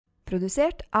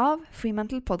Produsert av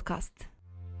Fremantle Podcast.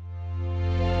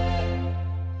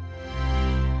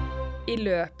 I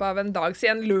løpet av en dag, si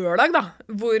en lørdag da,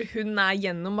 hvor hun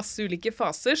gjennom masse ulike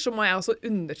faser, så må jeg også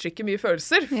undertrykke mye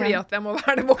følelser, fordi at jeg må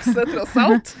være det voksne tross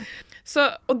alt. Så,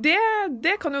 og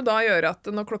det kan jo da gjøre at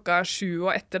når klokka 7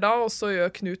 og etter da, og så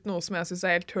gjør Knut noe som jeg synes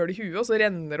helt høl i huet, og så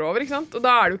renner det over, ikke sant? Og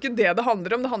da det jo ikke det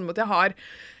handler om at jeg har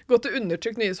gått og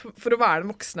undertrykt mye for å være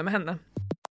den voksne med henne.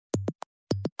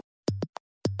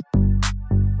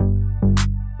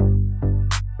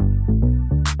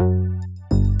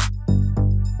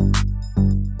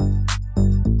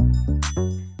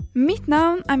 Mitt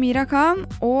navn Mira Khan,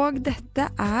 og dette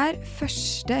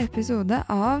første episode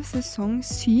av sesong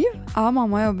 7 av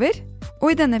Mamma jobber.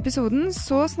 Og i denne episoden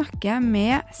så snakker jeg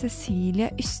med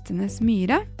Cecilie Ystenes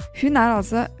Myhre. Hun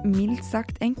altså mildt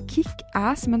sagt en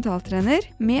kick-ass mentaltrener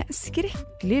med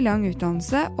skrekkelig lang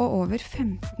utdannelse og over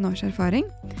 15 års erfaring.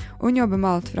 Og hun jobber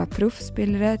med alt fra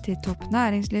proffspillere til topp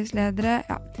næringslivsledere,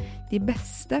 de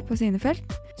beste på sine felt.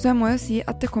 Så jeg må jo si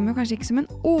at det kom jo kanskje ikke som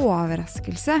en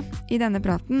overraskelse i denne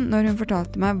praten når hun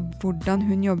fortalte meg hvordan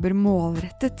hun jobber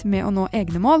målrettet med å nå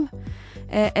egne mål,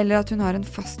 eller at hun har en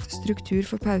fast struktur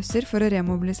for pauser for å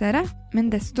remobilisere,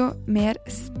 men desto mer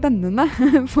spennende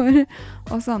for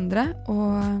oss andre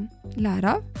å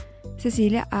lære av.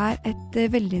 Cecilie et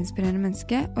veldig inspirerende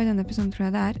menneske, og i denne episoden tror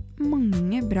jeg det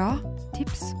mange bra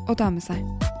tips å ta med seg.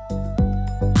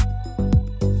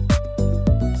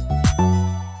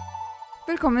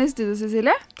 Velkommen i studio,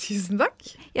 Cecilie. Tusen takk.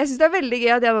 Jeg synes det veldig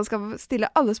gøy at jeg nå skal stille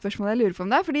alle spørsmål jeg lurer på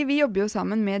om deg, fordi vi jobber jo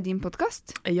sammen med din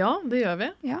podcast. Ja, det gjør vi.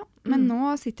 Ja, men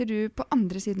nå sitter du på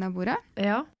andre siden av bordet.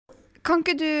 Ja. Kan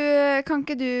ikke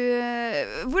du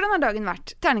hvordan har dagen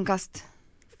vært? Terningkast?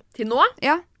 Til nå?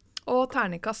 Ja. Og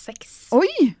terningkast 6.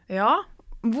 Oi! Ja.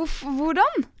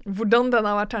 Hvordan? Hvordan den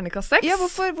har vært terningkast 6? Ja,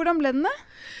 hvordan ble den det?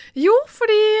 Jo,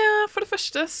 fordi for det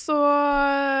første så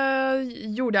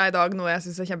gjorde jeg i dag noe jeg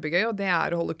synes kjempegøy, og det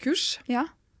å holde kurs. Ja.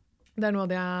 Det noe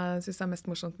av det jeg synes mest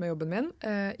morsomt med jobben min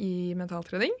i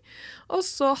mentaltrening. Og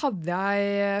så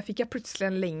fikk jeg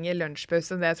plutselig en lengre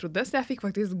lunsjpause enn det jeg trodde, så jeg fikk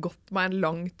faktisk gått meg en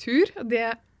lang tur.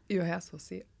 Det gjør jeg så å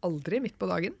si aldri midt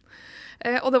på dagen.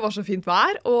 Og det var så fint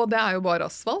vær, og det jo bare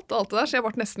asfalt og alt det der, så jeg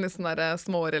ble nesten litt sånn der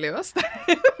småreligiøs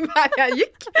der jeg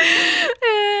gikk.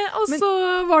 Og så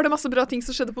var det masse bra ting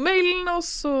som skjedde på mailen, og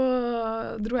så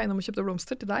dro jeg innom og kjøpte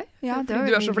blomster til deg. Ja, det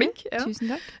fordi du så flink. Ja. Tusen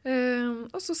takk.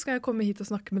 Og så skal jeg komme hit og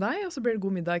snakke med deg, og så blir det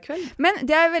god middag i kveld. Men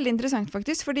det veldig interessant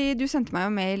faktisk, fordi du sendte meg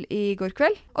jo mail i går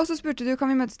kveld, og så spurte du, kan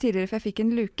vi møtes tidligere, for jeg fikk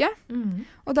en luke.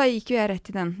 Og da gikk jo jeg rett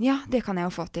til den. Ja, det kan jeg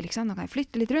jo få til, liksom. Nå kan jeg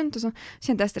flytte litt rundt, og så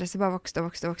kjente jeg stresset bare vokste.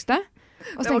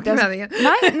 Og så det var ikke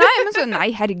meningen. Nei,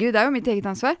 herregud, det jo mitt eget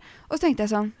ansvar. Og så tenkte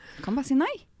jeg sånn, kan bare si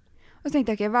nei. Og så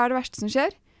tenkte jeg, hva det verste som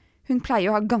skjer? Hun pleier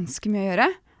å ha ganske mye å gjøre.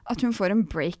 At hun får en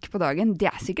break på dagen,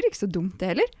 det sikkert ikke så dumt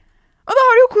det heller. Og da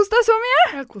har du jo kost deg så mye!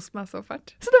 Jeg har kost meg så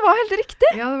fælt. Så det var helt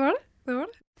riktig. Ja, det var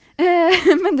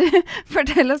det. Men du,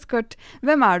 fortell oss kort,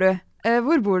 hvem du?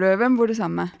 Hvor bor du? Hvem bor du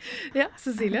sammen med? Ja,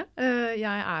 Cecilie.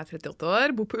 Jeg 38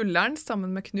 år, bor på Ullern sammen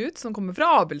med Knut, som kommer fra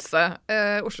Abelse,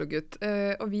 Oslo-gutt.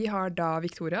 Og vi har da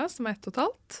Victoria, som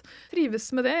 1,5. Trives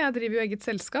med det. Jeg driver jo eget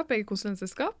selskap, eget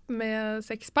konsulentselskap, med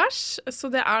 6 pers, så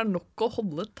det nok å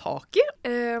holde tak i.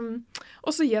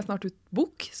 Og så gir jeg snart ut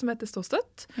bok, som heter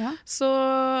Ståstøtt. Ja. Så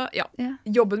ja,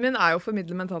 jobben min jo å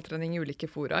formidle mentaltrening i ulike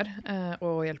foraer,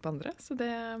 og hjelpe andre, så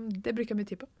det bruker jeg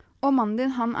mye tid på. Og mannen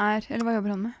din, han eller hva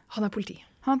jobber han med? Han politi.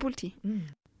 Han politi.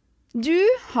 Du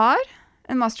har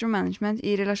en master of management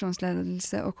i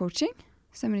relasjonsledelse og coaching,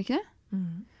 stemmer ikke det?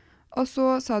 Og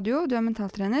så sa du jo, du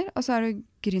mentaltrener, og så du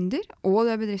gründer, og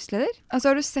du bedriftsleder. Og så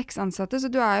har du 6 ansatte,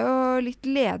 så du jo litt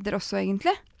leder også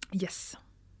egentlig. Yes.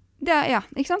 Ja,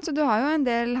 ikke sant? Så du har jo en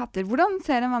del hatter. Hvordan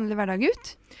ser en vanlig hverdag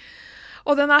ut?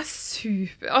 Og den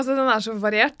super, altså den så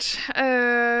variert.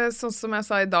 Sånn som jeg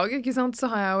sa i dag, ikke sant,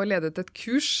 så har jeg jo ledet et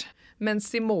kurs, mens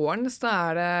i morgen så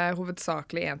det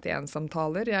hovedsakelig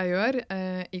 1-til-1-samtaler jeg gjør,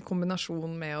 i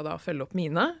kombinasjon med å da følge opp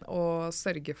mine, og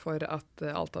sørge for at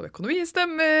alt av økonomi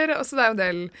stemmer, og så det jo en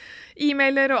del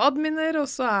e-mailer og adminer, og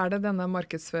så det denne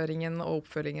markedsføringen og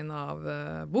oppfølgingen av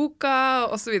boka,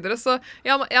 og så videre. Så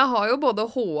ja, jeg har jo både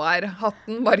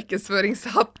HR-hatten,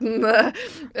 markedsføringshatten,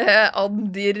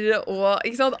 addir og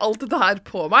ikke sant, alt dette her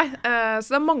på meg.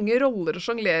 Så det mange roller å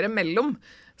jonglere mellom,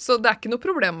 så det ikke noe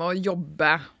problem å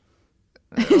jobbe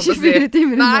 24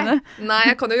 timer i måneden. Nei,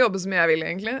 jeg kan jo jobbe så mye jeg vil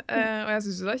egentlig, og jeg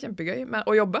synes jo det kjempegøy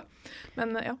å jobbe,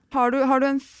 men ja. Har du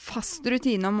en fast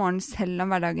rutine om morgenen selv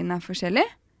om hverdagen forskjellig?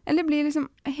 Eller blir liksom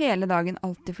hele dagen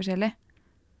alltid forskjellig?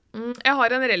 Jeg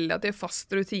har en relativt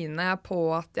fast rutine på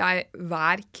at jeg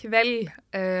hver kveld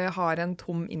har en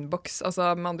tom innboks.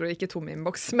 Altså med andre ord ikke tom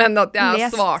innboks, men at jeg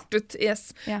har svart ut. Yes,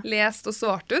 lest og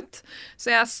svart ut.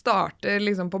 Så jeg starter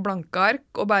liksom på blanke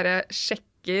ark og bare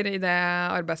sjekker i det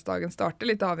arbeidsdagen starter,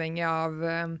 litt avhengig av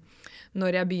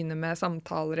når jeg begynner med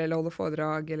samtaler eller holder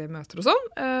foredrag eller møter og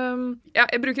sånn.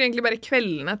 Jeg bruker egentlig bare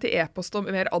kveldene til e-post og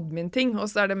mer admin-ting,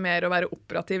 og så er det mer å være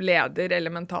operativ leder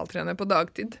eller mentaltrener på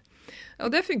dagtid. Og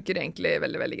det funker egentlig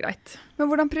veldig, veldig greit. Men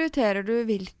hvordan prioriterer du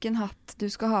hvilken hatt du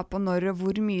skal ha på når, og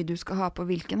hvor mye du skal ha på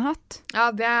hvilken hatt? Ja,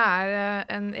 det er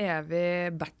en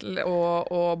evig battle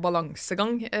og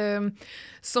balansegang.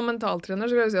 Som mentaltrener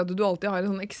så kan jeg si at du alltid har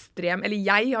en sånn ekstrem, eller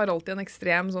jeg har alltid en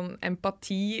ekstrem sånn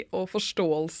empati og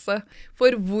forståelse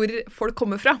for hvor folk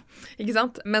kommer fra, ikke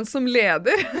sant? Men som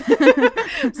leder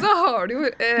så har du jo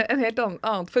en helt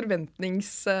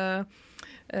annen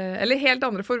eller helt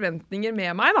andre forventninger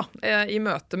med meg da, i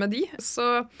møte med de. Så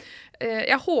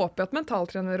jeg håper at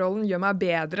mentaltrenerrollen gjør meg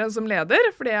bedre som leder,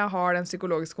 fordi jeg har den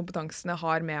psykologiske kompetansen jeg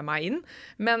har med meg inn.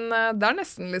 Men det er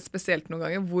nesten litt spesielt noen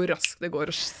ganger hvor raskt det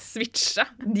går å switche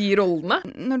de rollene.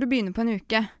 Når du begynner på en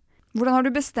uke, hvordan har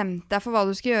du bestemt deg for hva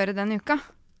du skal gjøre den uka?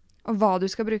 Og hva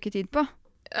du skal bruke tid på?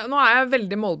 Nå er jeg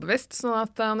veldig målbevisst, sånn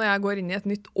at når jeg går inn i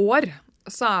et nytt år,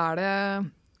 så er det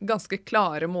ganske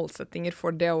klare målsettinger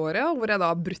for det året, hvor jeg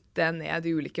da har brutt det ned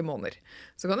i ulike måneder.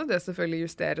 Så kan det selvfølgelig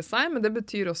justere seg, men det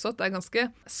betyr også at det er ganske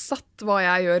satt hva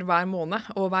jeg gjør hver måned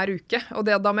og hver uke. Og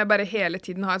da må jeg bare hele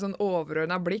tiden ha et sånn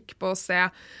overordnet blikk på å se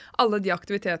alle de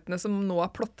aktivitetene som nå er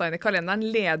plottet inn i kalenderen,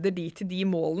 leder de til de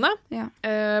målene,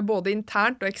 både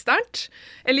internt og eksternt,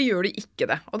 eller gjør de ikke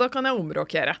det? Og da kan jeg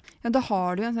omrokere. Ja, da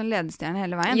har du en sånn ledestjerne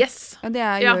hele veien. Yes. Ja,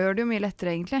 det gjør det jo mye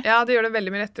lettere egentlig. Ja, det gjør det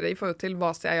veldig mye lettere i forhold til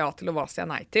hva sier jeg ja til og hva sier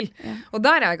jeg nei til. Ja. Og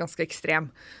der er jeg ganske ekstrem.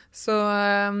 Så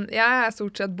jeg er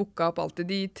stort sett booket opp alltid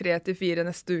de 3 til 4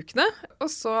 neste ukene, og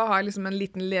så har jeg liksom en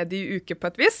liten ledig uke på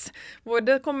et vis, hvor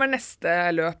det kommer neste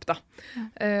løp da.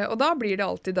 Og da blir det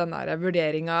alltid den der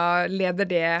vurderingen, leder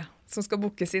det som skal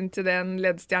bookes inn til den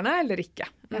ledestjerne, eller ikke?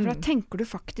 Ja, for da tenker du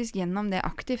faktisk gjennom det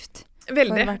aktivt.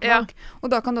 Veldig, ja.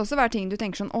 Og da kan det også være ting du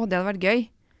tenker sånn, det hadde vært gøy,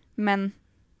 men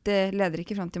det leder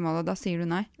ikke frem til målet, og da sier du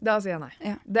nei. Da sier jeg nei.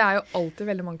 Ja. Det er jo alltid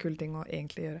veldig mange kule ting å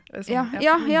egentlig gjøre. Sånn,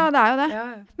 ja, det er jo det. Ja.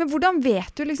 Men hvordan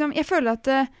vet du liksom, jeg føler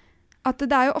at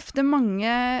det er jo ofte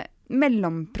mange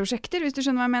mellomprosjekter, hvis du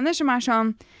skjønner hva jeg mener, som er sånn,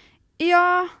 ja,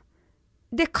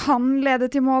 det kan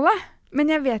lede til målet, men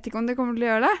jeg vet ikke om det kommer til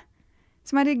å gjøre det.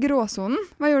 Som er i gråsonen.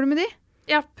 Hva gjør du med de?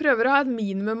 Jeg prøver å ha et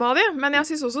minimum av de, men jeg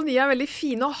synes også de er veldig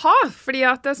fine å ha, fordi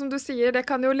at det, som du sier, det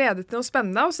kan jo lede til noe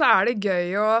spennende, og så er det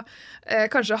gøy å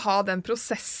kanskje ha den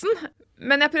prosessen.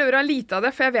 Men jeg prøver å ha lite av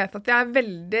det, for jeg vet at jeg er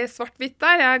veldig svart-hvitt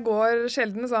der. Jeg går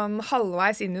sjelden sånn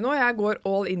halvveis inn i noe, jeg går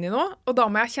all inn i noe, og da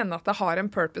må jeg kjenne at det har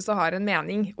en purpose og har en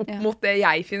mening opp mot det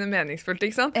jeg finner meningsfullt,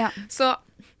 ikke sant? Ja. Så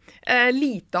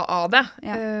lite av det.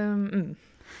 Ja.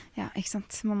 Ja, ikke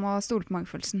sant. Man må stole på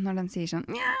magefølelsen når den sier sånn,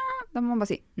 da må man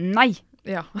bare si nei.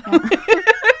 Ja.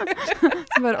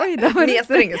 Så bare, oi, det var... Med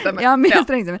strengestemme. Ja, med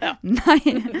strengestemme. Ja. Nei.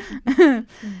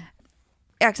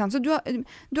 Ja, ikke sant. Så du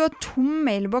har tom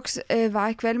mailbox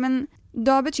hver kveld, men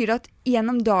da betyr det at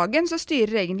gjennom dagen så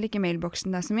styrer egentlig ikke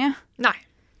mailboxen deg så mye. Nei.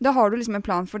 Da har du liksom en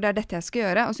plan for det er dette jeg skal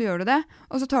gjøre, og så gjør du det,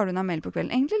 og så tar du unna mail på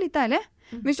kvelden. Egentlig litt deilig.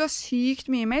 Men hvis du har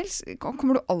sykt mye mails,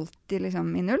 kommer du alltid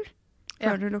liksom i null?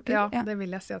 Ja, det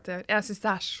vil jeg si at jeg gjør. Jeg synes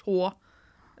det er så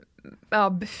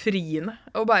befriende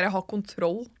å bare ha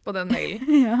kontroll på den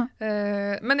mailen.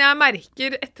 Men jeg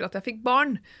merker etter at jeg fikk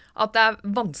barn at det er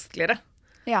vanskeligere.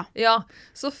 Ja,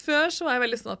 så før så var jeg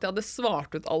veldig sånn at jeg hadde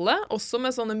svart ut alle, også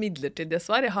med sånne midlertidige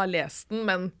svar. Jeg har lest den,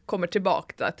 men kommer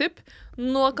tilbake til deg, typ.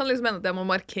 Nå kan det liksom hende at jeg må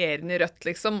markere den i rødt,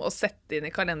 liksom, og sette inn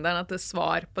i kalenderen at det er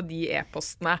svar på de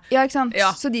e-postene. Ja, ikke sant?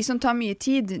 Ja. Så de som tar mye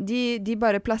tid, de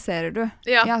bare plasserer du.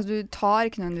 Ja, så du tar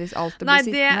ikke nødvendigvis alt det blir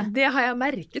sittende. Nei, det har jeg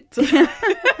merket.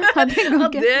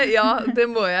 Det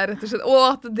må jeg rett og slett. Og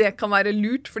at det kan være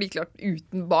lurt, fordi klart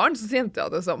uten barn så kjente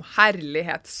jeg det som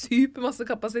herlighet, supermasse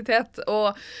kapasitet,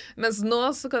 mens nå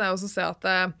så kan jeg også se at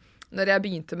når jeg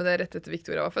begynte med det rett etter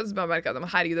Victoria var født, så merket jeg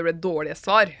at herregud, det ble dårlige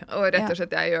svar, og rett og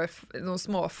slett jeg gjør noen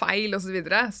små feil og så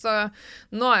videre. Så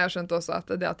nå har jeg skjønt også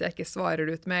at det at jeg ikke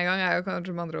svarer ut med en gang, er jo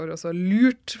kanskje med andre ord også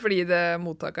lurt, fordi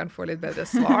mottakeren får litt bedre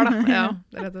svar da. Ja,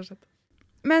 rett og slett.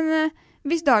 Men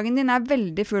hvis dagen din er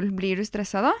veldig full, blir du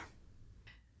stresset da?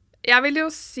 Jeg vil jo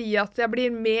si at jeg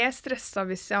blir mer stresset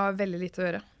hvis jeg har veldig lite å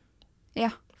gjøre.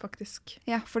 Ja. faktisk.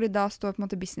 Ja, fordi da står på en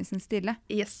måte businessen stille.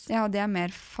 Yes. Ja, og det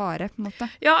mer fare på en måte.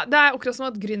 Ja, det akkurat som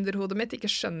at gründerhodet mitt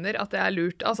ikke skjønner at det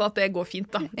lurt, altså at det går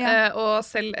fint da. Ja. Og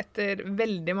selv etter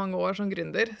veldig mange år som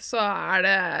gründer, så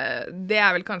det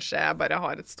vel kanskje jeg bare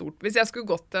har et stort, hvis jeg skulle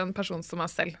gått til en person som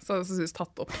meg selv, så hadde jeg synes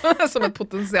tatt opp som et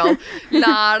potensial.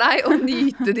 Lær deg å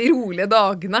nyte de rolige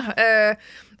dagene.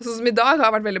 Sånn som i dag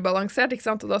har vært veldig balansert, ikke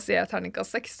sant? Og da sier jeg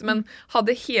terningkast 6, men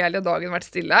hadde hele dagen vært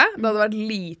stille, det hadde vært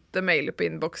lite mailer på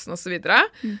innboksen og så videre,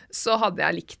 så hadde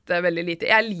jeg likt det veldig lite.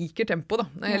 Jeg liker tempo da.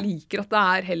 Jeg liker at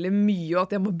det heller mye, og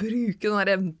at jeg må bruke den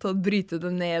der evnen til å bryte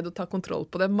det ned og ta kontroll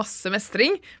på det. Masse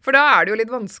mestring. For da det jo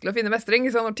litt vanskelig å finne mestring,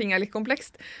 ikke sant? Når ting litt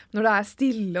komplekst. Når det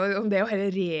stille, og det å heller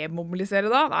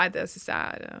remobilisere da, nei, det synes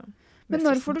jeg Men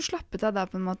når får du slappet av da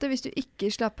på en måte? Hvis du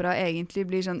ikke slapper av egentlig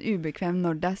blir sånn ubekvem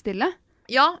når det stille?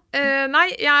 Ja, nei,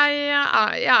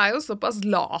 jeg jo såpass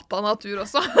lat av natur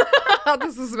også. Det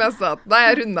sånn som jeg sa til deg,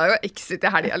 jeg rundet jo Exit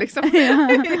i helgen, liksom. Ja.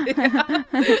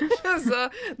 Så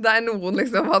noen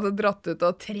liksom hadde dratt ut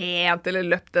og trent, eller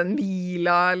løpt en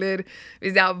mila, eller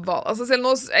hvis altså selv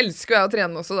nå elsker jeg å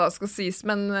trene også, da skal sies,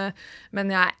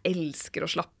 men jeg elsker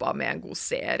å slappe av med en god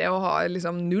serie, og ha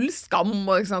liksom null skam,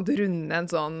 og liksom, runde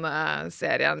en sånn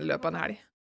serie i løpet av en helg.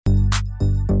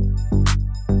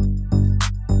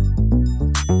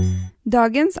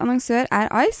 Dagens annonsør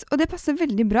Ice, og det passer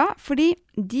veldig bra, fordi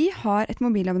de har et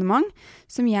mobilabonnement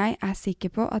som jeg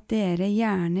sikker på at dere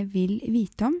gjerne vil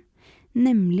vite om,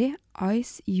 nemlig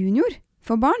Ice Junior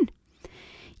for barn.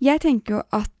 Jeg tenker jo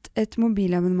at et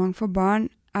mobilabonnement for barn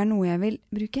noe jeg vil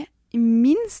bruke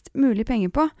minst mulig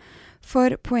penger på,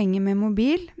 for poenget med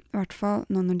mobil, i hvert fall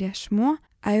nå når de små,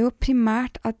 jo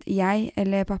primært at jeg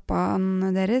eller pappaen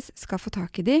deres skal få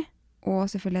tak i de,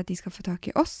 og selvfølgelig at de skal få tak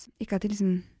i oss, ikke at de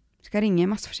liksom skal ringe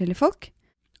masse forskjellige folk.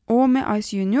 Og med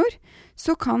Ice Junior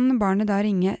så kan barnet da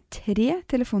ringe 3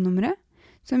 telefonnumre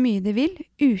så mye det vil,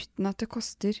 uten at det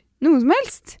koster noe som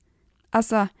helst.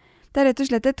 Altså, det rett og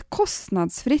slett et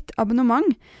kostnadsfritt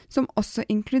abonnement som også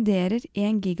inkluderer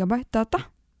 1 gigabyte data.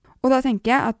 Og da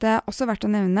tenker jeg at det også verdt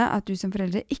å nevne at du som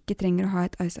foreldre ikke trenger å ha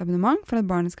et Ice-abonnement for at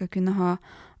barnet skal kunne ha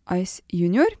Ice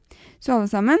Junior. Så alle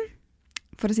sammen,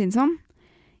 for å si det sånn,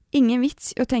 ingen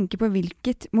vits å tenke på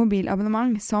hvilket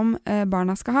mobilabonnement som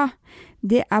barna skal ha.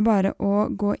 Det bare å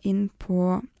gå inn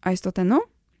på ice.no,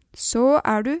 så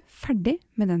du ferdig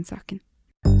med den saken.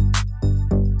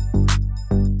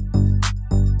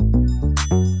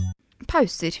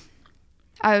 Pauser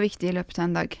jo viktig i løpet av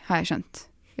en dag, har jeg skjønt.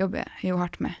 Jobber jeg jo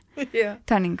hardt med. Yeah.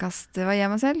 Terningkast, hva gir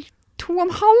jeg meg selv?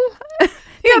 2,5!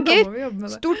 Ja, da må vi jobbe med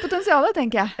det. Stort potensial,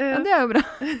 tenker jeg. Ja, det jo bra.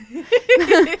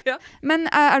 Ja. Men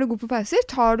du god på pauser?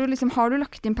 Har du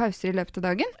lagt inn pauser i løpet av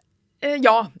dagen?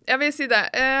 Ja, jeg vil si det.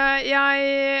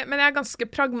 Men jeg ganske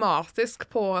pragmatisk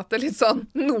på at det litt sånn,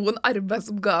 noen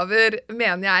arbeidsoppgaver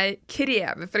mener jeg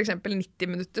krever for eksempel 90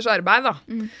 minutters arbeid da.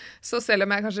 Så selv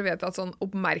om jeg kanskje vet at sånn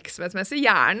oppmerksomhetsmessig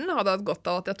hjernen hadde hatt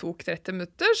godt av at jeg tok 30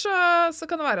 minutter, så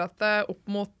kan det være at opp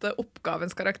mot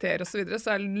oppgavens karakter og så videre,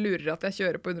 så jeg lurer at jeg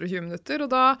kjører på 120 minutter, og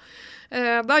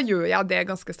da gjør jeg det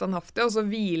ganske standhaftig, og så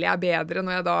hviler jeg bedre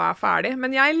når jeg da ferdig.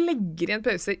 Men jeg legger inn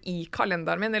pauser i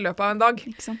kalenderen min i løpet av en dag.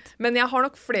 Ikke sant? Men jeg har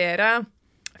nok flere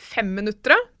 5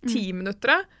 minutter, 10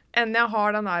 minutter, enn jeg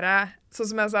har den der, sånn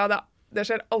som jeg sa, det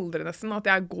skjer aldri nesten at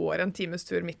jeg går en times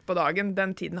tur midt på dagen.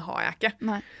 Den tiden har jeg ikke.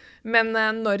 Nei. Men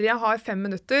når jeg har 5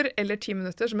 minutter eller 10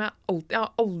 minutter, som jeg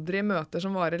har aldri møter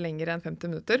som varer lenger enn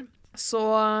 50 minutter, så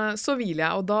hviler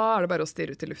jeg, og da det bare å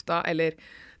stirre ut i lufta, eller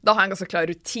da har jeg en ganske klar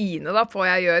rutine da, på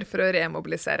hva jeg gjør for å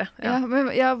remobilisere.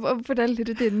 Ja, fortell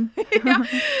rutinen. Ja.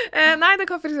 Nei, det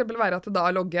kan for eksempel være at da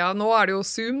logger jeg, nå det jo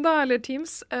Zoom da, eller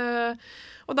Teams,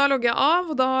 og da logger jeg av,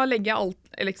 og da legger jeg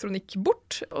alt elektronikk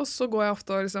bort, og så går jeg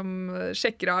ofte og liksom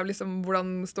sjekker av liksom,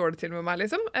 hvordan står det til med meg,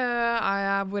 liksom.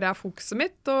 Hvor fokuset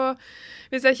mitt, og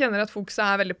hvis jeg kjenner at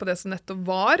fokuset veldig på det som nettopp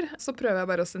var, så prøver jeg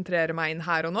bare å sentrere meg inn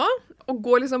her og nå, og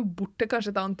gå liksom bort til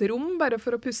kanskje et annet rom, bare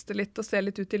for å puste litt og se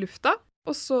litt ut i lufta.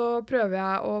 Og så prøver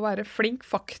jeg å være flink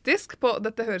faktisk på,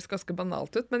 dette høres ganske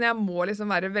banalt ut, men jeg må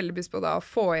liksom være veldig bevisst på da å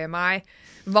få i meg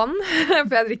vann,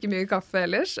 for jeg drikker mye kaffe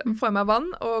ellers, få i meg vann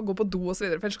og gå på do og så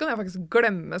videre, for ellers kan jeg faktisk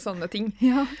glemme sånne ting.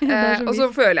 Ja, og så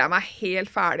føler jeg meg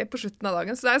helt ferdig på slutten av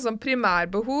dagen, så det sånn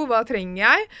primærbehov, hva trenger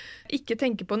jeg? Ikke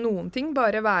tenke på noen ting,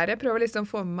 bare være, prøve liksom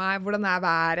å få med meg hvordan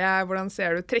været, hvordan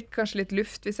ser du, trekk kanskje litt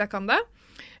luft hvis jeg kan det.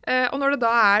 Og når det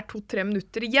da 2-3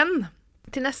 minutter igjen,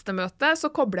 til neste møte så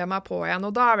kobler jeg meg på igjen,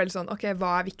 og da vel sånn, ok,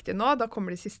 hva viktig nå? Da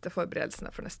kommer de siste forberedelsene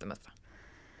for neste møte.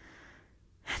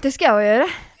 Det skal jeg jo gjøre.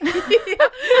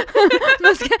 Nå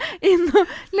skal jeg inn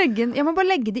og legge inn. Jeg må bare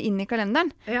legge det inn i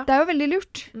kalenderen. Ja. Det er jo veldig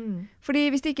lurt. Fordi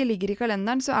hvis det ikke ligger i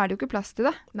kalenderen, så er det jo ikke plass til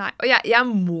det. Nei, og jeg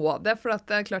må det, for at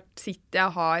det er klart, sitter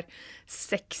jeg har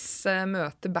 6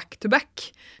 møter back to back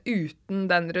uten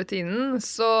den rutinen,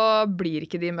 så blir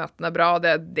ikke de møtene bra, og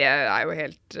det er jo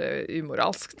helt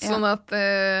umoralsk. Ja. Sånn at,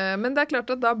 men det er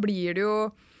klart at da blir det jo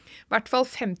i hvert fall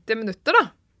 50 minutter da,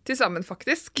 til sammen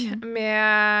faktisk,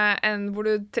 med hvor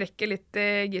du trekker litt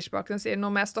i girspaken og sier,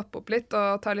 nå må jeg stoppe opp litt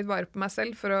og ta litt vare på meg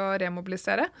selv for å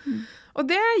remobilisere. Og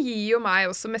det gir jo meg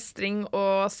også mestring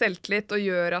og selvtillit og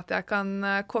gjør at jeg kan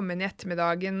komme inn i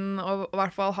ettermiddagen og i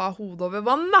hvert fall ha hodet over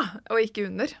vann da, og ikke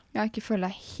under. Jeg ikke føler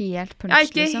deg helt punch, Jeg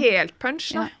er ikke helt punch,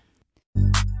 nei.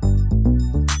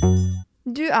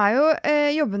 Du er jo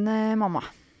jobbende mamma.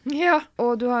 Ja.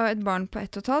 Og du har jo et barn på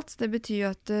 1,5. Det betyr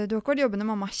jo at du har ikke vært jobbende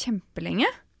mamma kjempelenge.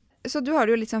 Så du har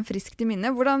det jo litt sånn friskt i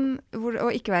minne, å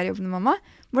ikke være jobbende mamma.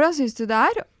 Hvordan synes du det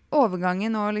er,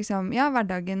 overgangen og liksom,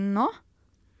 hverdagen nå?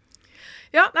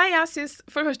 Ja, nei, jeg synes,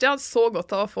 for det første, jeg hadde så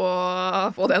godt av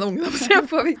å få den ungen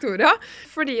på Victoria.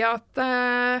 Fordi at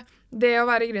det å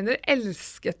være gründer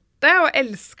elsket det, og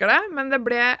elsker det, men det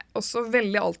ble også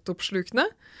veldig altoppslukende.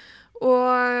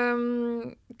 Og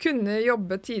kunne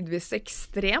jobbe tidvis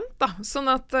ekstremt da.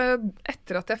 Sånn at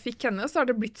etter at jeg fikk henne, så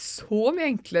har det blitt så mye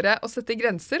enklere å sette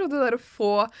grenser, og det der å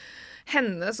få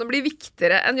henne som blir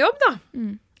viktigere enn jobb da.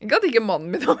 Ikke at ikke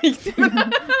mannen min var viktig,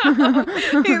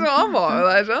 men han var jo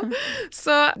der sånn.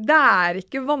 Så det er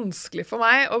ikke vanskelig for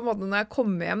meg, og når jeg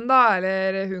kommer hjem da,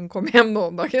 eller hun kommer hjem nå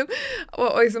om dagen,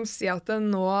 og liksom si at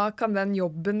nå kan den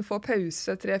jobben få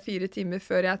pause 3-4 timer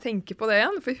før jeg tenker på det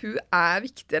igjen, for hun er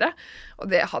viktigere. Og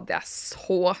det hadde jeg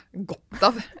så godt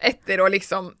av, etter å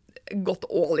liksom gått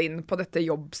all in på dette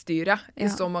jobbstyret i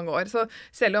så mange år. Så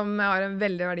selv om jeg har en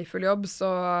veldig verdifull jobb,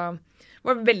 så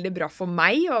var det veldig bra for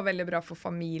meg, og veldig bra for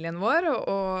familien vår,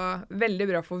 og veldig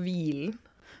bra for hvilen.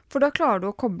 For da klarer du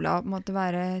å koble av, på en måte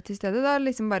være til stede. Da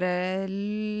liksom bare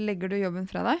legger du jobben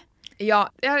fra deg? Ja,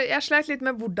 jeg sleit litt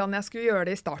med hvordan jeg skulle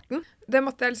gjøre det i starten. Det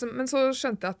måtte jeg liksom, men så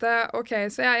skjønte jeg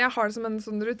at så jeg har det som en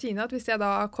sånn rutine at hvis jeg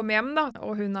da kommer hjem da,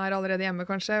 og hun er allerede hjemme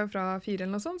kanskje fra 4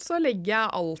 eller noe sånt, så legger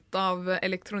jeg alt av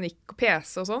elektronikk og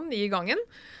PC og sånn i gangen,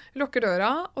 lukker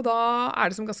døra, og da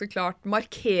er det som ganske klart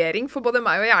markering for både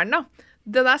meg og hjernen da.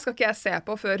 Det der skal ikke jeg se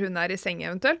på før hun er i seng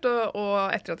eventuelt,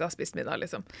 og etter at jeg har spist middag,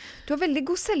 liksom. Du har veldig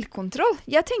god selvkontroll.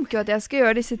 Jeg tenker jo at jeg skal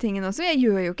gjøre disse tingene også, jeg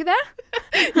gjør jo ikke det.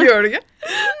 Gjør du ikke?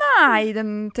 Nei,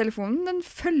 den telefonen, den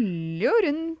følger jo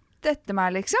rundt etter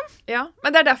meg, liksom. Ja,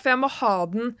 men det er derfor jeg må ha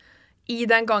den i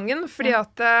den gangen, fordi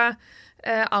at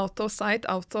out of sight,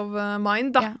 out of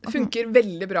mind da, funker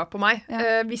veldig bra på meg.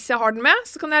 Hvis jeg har den med,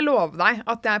 så kan jeg love deg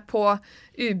at jeg på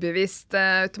ubevisst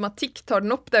automatikk tar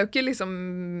den opp. Det er jo ikke liksom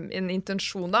en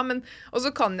intensjon da, men og så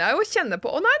kan jeg jo kjenne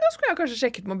på, nei, nå skulle jeg kanskje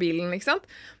sjekket mobilen, ikke sant?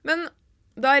 Men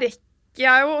da rekker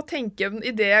jeg jo å tenke,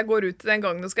 i det jeg går ut den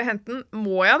gangen og skal hente den,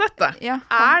 må jeg dette?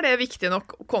 Er det viktig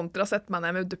nok kontra å sette meg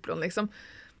ned med duplån, liksom?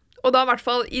 Og da i hvert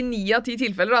fall i 9 av 10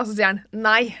 tilfeller da, så sier han,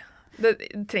 nei, det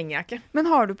trenger jeg ikke. Men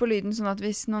har du på lyden sånn at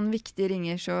hvis noen viktig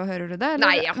ringer, så hører du det? Eller?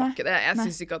 Nei, jeg har ikke det. Jeg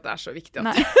synes ikke at det er så viktig.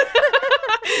 Nei,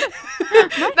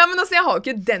 men altså, jeg har jo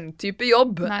ikke den type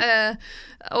jobb.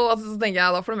 Og så tenker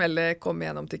jeg, da får de heller komme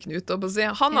gjennom til Knut. Og si.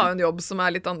 Han har jo en jobb som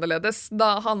er litt annerledes.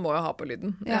 Han må jo ha på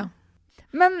lyden.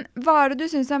 Men hva er det du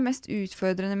synes er mest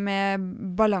utfordrende med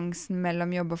balansen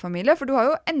mellom jobb og familie? For du har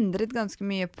jo endret ganske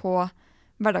mye på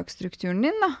hverdagsstrukturen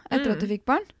din da, etter at du fikk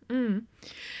barn.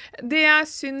 Det jeg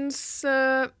synes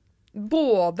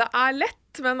både er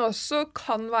lett, men også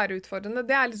kan være utfordrende,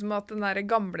 det er liksom at den der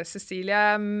gamle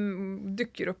Cecilie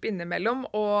dukker opp innimellom,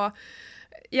 og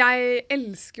jeg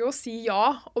elsker jo å si ja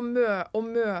og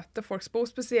møte folks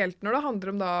behov, spesielt når det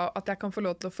handler om da at jeg kan få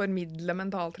lov til å formidle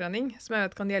mentaltrening, som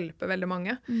jeg vet kan hjelpe veldig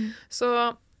mange. Så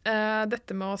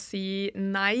dette med å si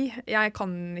nei, jeg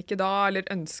kan ikke da, eller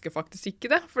ønsker faktisk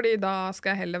ikke det, fordi da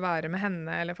skal jeg heller være med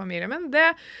henne eller familien min.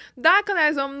 Der kan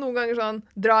jeg liksom noen ganger sånn,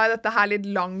 drar jeg dette her litt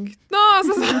langt nå?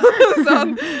 Altså,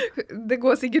 sånn, det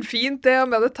går sikkert fint det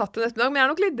om jeg hadde tatt en ettermiddag, men jeg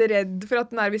er nok litt redd for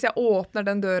at hvis jeg åpner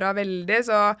den døra veldig,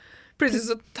 så plutselig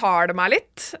så tar det meg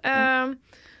litt.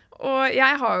 Og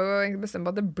jeg har jo bestemt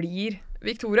at det blir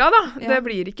Victoria da, det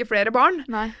blir ikke flere barn.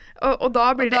 Og da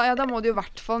blir det... Da må du i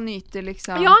hvert fall nyte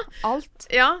liksom alt.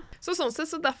 Ja, sånn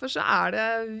sett, så derfor så er det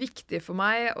viktig for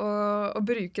meg å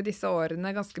bruke disse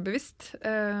årene ganske bevisst.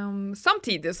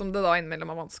 Samtidig som det da innimellom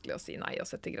er vanskelig å si nei og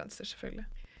sette grenser, selvfølgelig.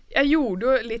 Jeg gjorde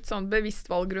jo litt sånn bevisst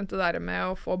valg rundt det der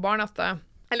med å få barn,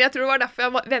 eller jeg tror det var derfor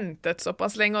jeg ventet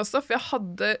såpass lenge også, for jeg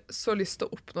hadde så lyst til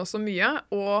å oppnå så mye,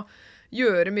 og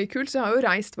gjøre mye kult. Så jeg har jo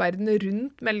reist verden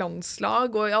rundt med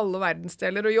landslag og i alle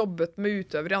verdensdeler og jobbet med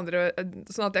utøvere i andre,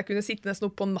 sånn at jeg kunne sitte nesten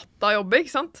opp på natta og jobbe,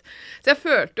 ikke sant? Så jeg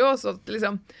følte jo også at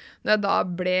liksom, når jeg da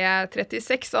ble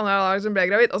 36, da jeg ble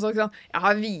gravid, og så sånn, jeg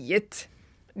har viet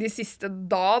de siste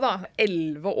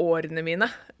 11 årene mine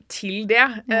til det.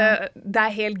 Det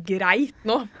helt greit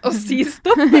nå å si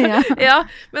stopp. Ja,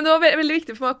 men det var veldig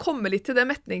viktig for meg å komme litt til det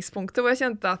metningspunktet hvor jeg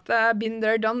kjente at been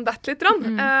there, done that litt.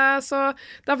 Så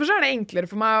derfor så det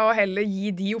enklere for meg å heller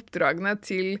gi de oppdragene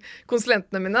til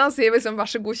konsulentene mine og si liksom,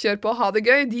 vær så god, kjør på, ha det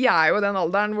gøy. De jo i den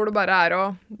alderen hvor det bare å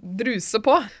druse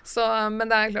på. Så, men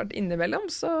det klart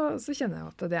innimellom, så kjenner jeg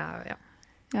at det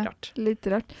rart. Litt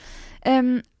rart.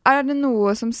 Det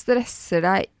noe som stresser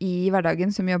deg i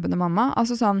hverdagen som jobbende mamma?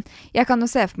 Altså sånn, jeg kan jo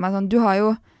se for meg sånn, du har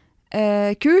jo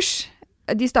kurs,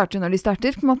 de starter når de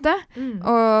starter på en måte,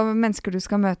 og mennesker du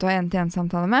skal møte og ha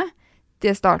en-til-en-samtale med,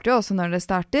 det starter jo også når det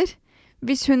starter.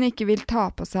 Hvis hun ikke vil ta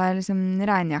på seg liksom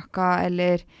regnjakka,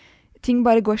 eller ting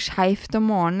bare går skjevt om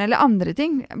morgenen, eller andre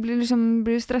ting, blir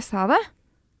du stresset av det?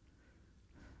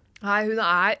 Nei, hun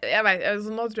jeg vet,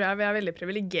 altså, nå tror jeg vi veldig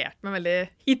privilegert, men veldig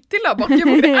hittil da, bak i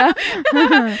bordet.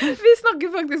 Vi snakker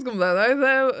faktisk om det i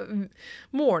dag.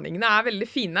 Morgenene veldig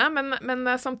fine, men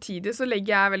samtidig så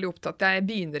legger jeg veldig opp til at jeg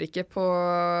begynner ikke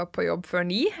på jobb før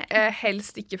 9,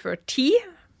 helst ikke før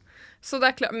 10. Så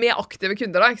det klart, med aktive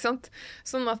kunder da, ikke sant?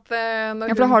 Sånn at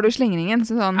for da har du slingringen.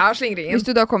 Så sånn, slingringen. Hvis du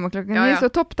da kommer klokken 9,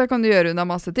 så topp, da kan du gjøre unna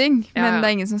masse ting. Men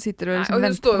det ingen som sitter og liksom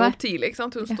venter på deg. Og hun står opp tidlig, ikke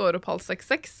sant? Hun står opp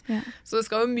 5:30. Så det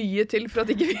skal jo mye til for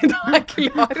at ikke vi da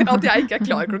klar, at jeg ikke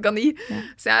klar klokka 9.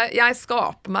 Så jeg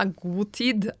skaper meg god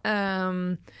tid.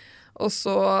 Og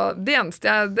så, det eneste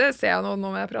det ser jeg nå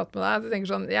når jeg prater med deg, jeg tenker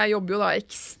sånn, jeg jobber jo da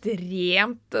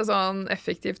ekstremt sånn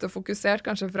effektivt og fokusert,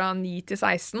 kanskje fra 9 til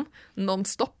 16,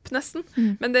 non-stop nesten.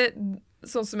 Men det,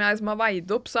 sånn som jeg som har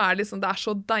veid opp, så det liksom, det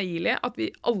så deilig at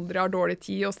vi aldri har dårlig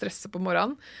tid og stresser på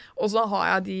morgenen. Og så har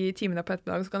jeg de timene på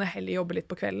ettermiddag, så kan jeg heller jobbe litt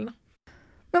på kvelden.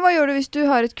 Men hva gjør du hvis du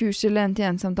har et kurs eller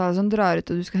en-til-en-samtale som drar ut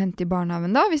og du skal hente i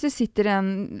barnehaven da? Hvis det sitter en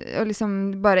og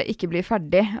liksom bare ikke blir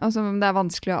ferdig, og som det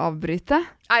vanskelig å avbryte?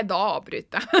 Nei, da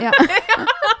avbryter jeg.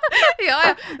 Ja.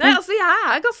 Nei, altså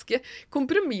jeg ganske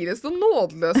kompromissløs og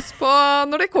nådeløs på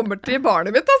når det kommer til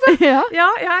barnet mitt, altså. Ja,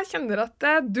 jeg kjenner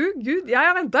at Gud, jeg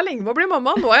har ventet lenge med å bli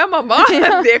mamma, nå jeg mamma.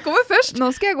 Det kommer først.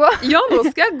 Nå skal jeg gå. Ja, nå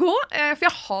skal jeg gå, for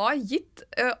jeg har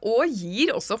gitt og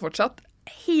gir også fortsatt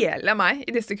hele meg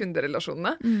i disse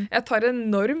kunderelasjonene. Jeg tar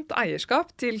enormt eierskap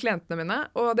til klientene mine,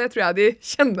 og det tror jeg de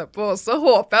kjenner på også,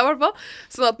 håper jeg i hvert fall.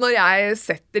 Sånn at når jeg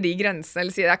setter de grensene,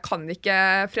 eller sier jeg kan ikke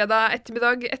fredag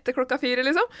ettermiddag etter klokka 4,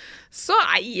 liksom, så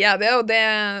eier jeg det, og det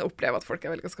opplever jeg at folk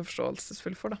veldig ganske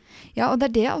forståelsesfulle for, da. Ja, og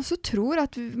det det jeg også tror,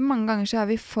 at mange ganger så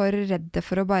vi for redde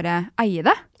for å bare eie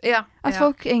det. At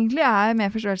folk egentlig mer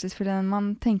forståelsesfulle enn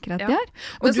man tenker at de er.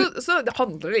 Men så det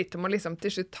handler litt om å liksom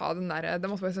til slutt ta den der, det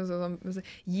måtte være sånn,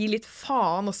 gi litt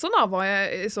faen også da, hva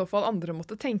jeg i så fall andre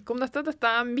måtte tenke om dette.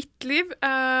 Dette mitt liv.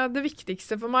 Det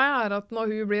viktigste for meg at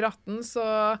når hun blir 18, så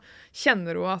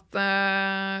kjenner hun at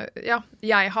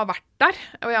jeg har vært der,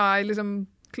 og jeg har liksom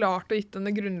klart å gitt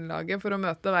henne grunnlaget for å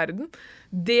møte verden.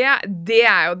 Det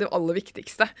jo det aller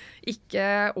viktigste. Ikke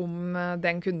om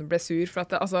den kunden ble sur, for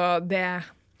at det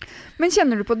Men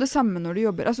kjenner du på det samme når du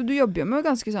jobber? Altså, du jobber jo med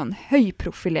ganske sånn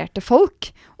høyprofilerte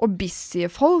folk, og busy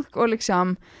folk, og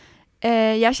liksom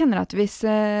jeg kjenner at hvis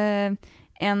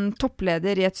en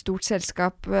toppleder i et stort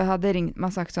selskap hadde ringt meg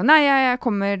og sagt sånn, nei, jeg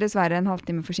kommer dessverre en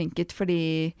halvtime forsinket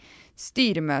fordi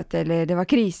styremøte, eller det var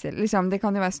krise, liksom, det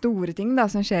kan jo være store ting da,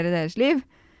 som skjer i deres liv,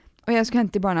 og jeg skulle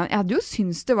hente i barnehagen. Jeg hadde jo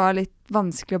syntes det var litt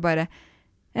vanskelig å bare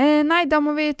nei, da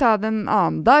må vi ta det en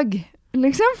annen dag,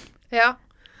 liksom. Ja.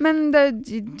 Men det,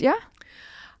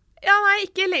 Ja, nei,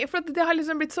 ikke lenger, for det har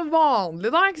liksom blitt så vanlig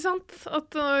da, ikke sant?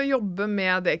 At å jobbe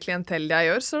med det klientellet jeg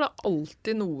gjør, så det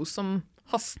alltid noe som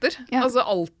haster. Altså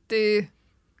alltid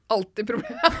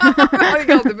problemer.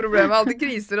 Ikke alltid problemer, alltid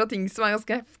kriser og ting som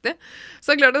ganske heftig.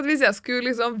 Så det klart at hvis jeg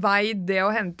skulle liksom veid det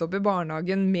å hente opp i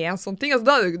barnehagen med sånne ting,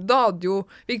 altså da hadde jo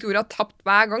Victoria tapt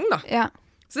hver gang da.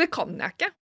 Så det kan jeg ikke.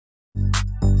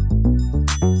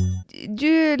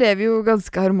 Du lever jo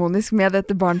ganske harmonisk med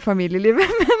dette barn-familielivet,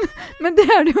 men det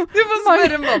det jo du får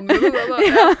spørre mannen min det da.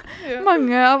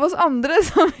 Mange av oss andre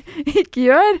som ikke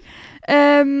gjør.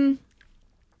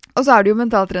 Og så du jo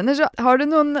mentaltrener, så har du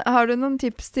noen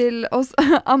tips til oss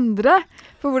andre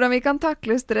for hvordan vi kan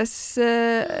takle stress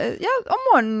om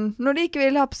morgenen, når de ikke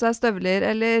vil ha på seg støvler,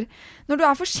 eller når du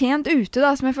for sent ute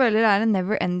da, som jeg føler en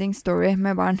never-ending story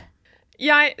med barn.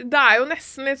 Det jo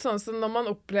nesten litt sånn som når man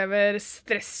opplever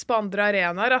stress på andre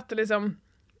arenaer, at det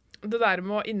der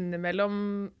med å innimellom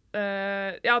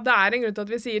ja, det en grunn til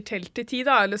at vi sier telt til 10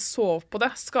 da, eller sov på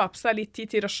det. Skape seg litt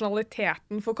tid til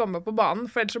rasjonaliteten for å komme på banen,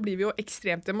 for ellers så blir vi jo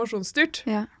ekstremt emosjonsstyrt.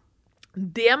 Ja.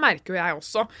 Det merker jo jeg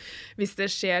også, hvis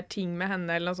det skjer ting med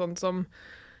henne eller noe sånt som,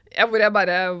 ja, hvor jeg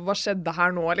bare, hva skjedde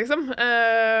her nå, liksom?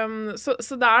 Så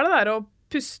det det der å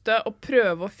puste og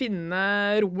prøve å finne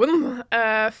roen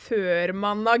før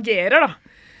man agerer, da.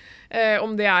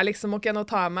 Om det liksom, ok, nå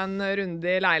tar jeg meg en runde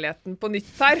i leiligheten på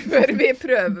nytt her, før vi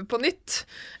prøver på nytt.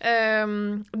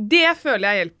 Det føler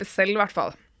jeg hjelper selv, i hvert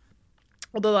fall.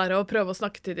 Og det der å prøve å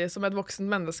snakke til dem som et voksen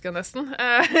menneske nesten,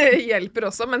 hjelper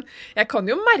også. Men jeg kan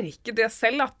jo merke det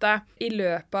selv, at i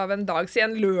løpet av en dag, si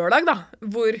en lørdag da,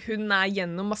 hvor hun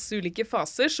gjennom masse ulike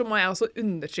faser, så må jeg også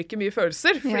undertrykke mye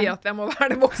følelser, fordi at jeg må være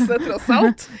det voksne tross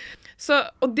alt. Så,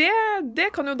 og det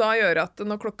kan jo da gjøre at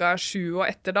når klokka 7 og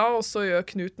etter da, og så gjør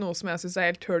Knut noe som jeg synes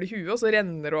helt høl i huet, og så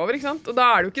renner det over, ikke sant? Og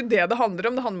da det jo ikke det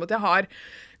handler om. Det handler om at jeg har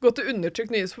gått og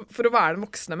undertrykt nye for å være den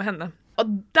voksne med henne.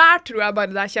 Og der tror jeg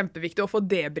bare det kjempeviktig å få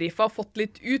debriefet og fått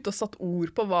litt ut og satt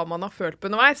ord på hva man har følt på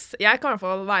underveis. Jeg kan i hvert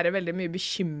fall være veldig mye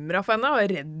bekymret for henne og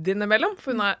redd innimellom,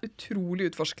 for hun utrolig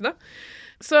utforskende.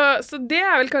 Så det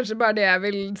vel kanskje bare det jeg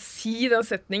vil si i den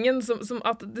setningen, som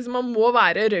at man må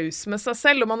være raus med seg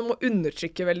selv, og man må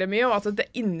undertrykke veldig mye, og at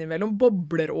det innimellom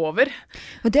bobler over.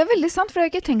 Og det veldig sant, for jeg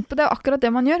har ikke tenkt på det akkurat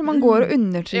det man gjør. Man går og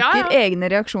undertrykker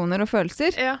egne reaksjoner og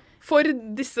følelser. Ja. For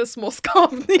disse små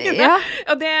skavningene.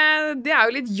 Ja, det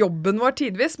jo litt jobben vår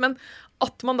tidvis, men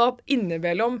at man da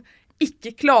innimellom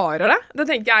ikke klarer det, det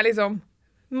tenker jeg liksom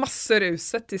masse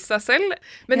raushet til seg selv.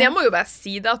 Men jeg må jo bare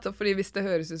si det, fordi hvis det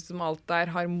høres ut som alt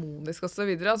harmonisk og så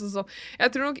videre, altså jeg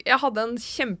tror nok jeg hadde en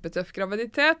kjempetøff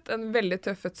graviditet, en veldig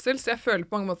tøff fødsel, så jeg føler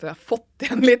på mange måter at jeg har fått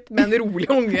igjen litt med en rolig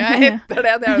unge etter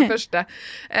det det første.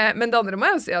 Men det andre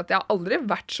må jeg jo si at jeg har aldri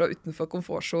vært så utenfor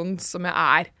komfortsonen som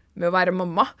jeg med å være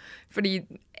mamma, fordi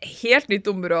helt nytt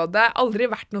område, aldri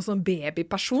vært noen sånn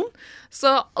babyperson,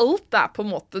 så alt på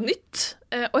en måte nytt,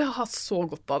 og jeg har så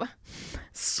godt av det.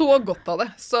 Så godt av det.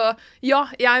 Så ja,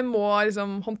 jeg må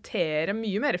liksom håndtere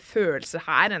mye mer følelser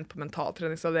her enn på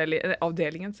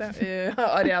mentaltreningsavdelingen,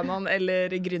 arenaen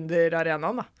eller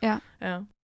gründerarenaen da. Ja.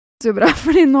 Så bra,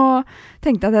 fordi nå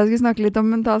tenkte jeg at jeg skulle snakke litt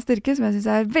om mental styrke, som jeg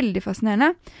synes veldig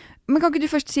fascinerende. Men kan ikke du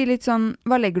først si litt sånn,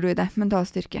 hva legger du i det, mental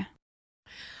styrke?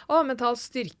 Mental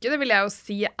styrke, det vil jeg jo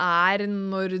si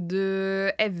når du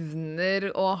evner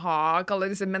å kalle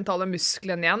disse mentale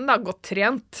musklene igjen, da, godt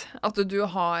trent. At du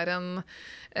har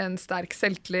en sterk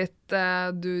selvtillit,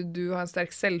 du har en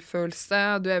sterk selvfølelse,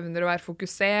 du evner å være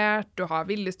fokusert, du har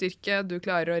viljestyrke, du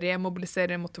klarer å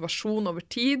remobilisere motivasjon over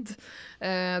tid,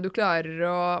 du klarer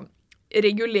å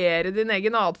regulere din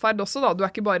egen adferd også, da. Du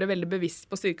ikke bare veldig bevisst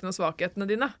på styrkene og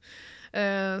svakhetene dine.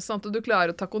 Sånn at du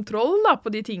klarer å ta kontroll da, på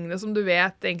de tingene som du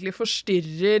vet egentlig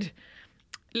forstyrrer,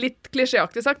 litt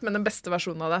klisjéaktig sagt, men den beste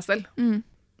versjonen av deg selv.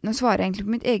 Nå svarer jeg egentlig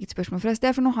på mitt eget spørsmål fra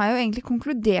sted, for nå har jeg jo egentlig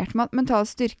konkludert med at mental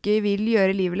styrke vil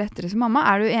gjøre livet lettere som mamma.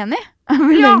 Du enig?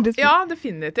 Ja,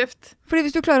 definitivt. Fordi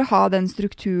hvis du klarer å ha den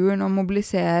strukturen og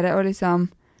mobilisere og liksom...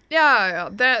 Ja,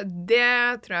 det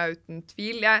tror jeg uten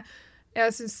tvil.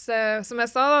 Jeg synes, som jeg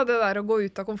sa, det der å gå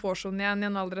ut av komfortzonen igjen i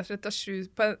en alder av 37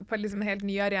 på liksom en helt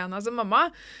ny arena som mamma,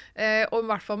 og i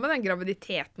hvert fall med den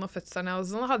graviditeten og fødselen og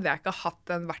sånn, hadde jeg ikke hatt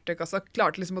den verktøykassen og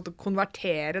klart liksom å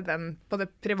konvertere den på det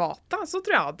private, så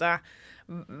tror jeg hadde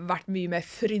vært mye mer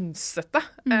frynsete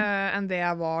enn det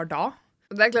jeg var da.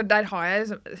 Det klart, der har jeg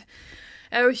liksom...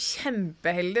 Jeg jo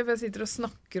kjempeheldig, for jeg sitter og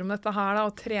snakker om dette her da,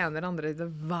 og trener andre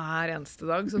hver eneste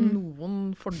dag, så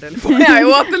noen fordeler får jeg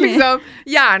jo at liksom,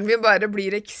 hjernen min bare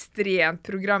blir ekstremt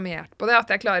programmert på det,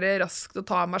 at jeg klarer raskt å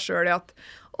ta meg selv i at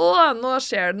nå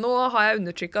skjer det, nå har jeg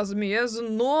undertrykket så mye, så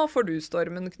nå får du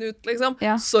stormen, Knut, liksom.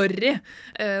 Sorry.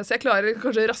 Så jeg klarer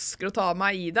kanskje raskere å ta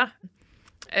meg i det.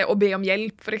 Og be om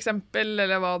hjelp, for eksempel,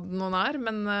 eller hva det noen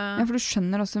men... Ja, for du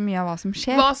skjønner også mye av hva som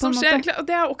skjer. Hva som skjer, og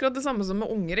det akkurat det samme som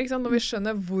med unger, ikke sant? Når vi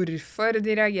skjønner hvorfor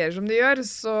de reagerer som de gjør,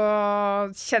 så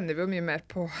kjenner vi jo mye mer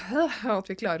på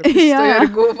at vi klarer å puste og gjøre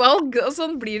gode valg. Og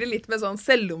sånn blir det litt med sånn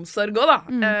selvomsorg også,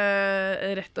 da.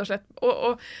 Rett og slett.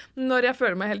 Og når jeg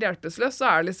føler meg helt hjelpeløs, så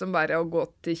det liksom bare å gå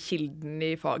til kilden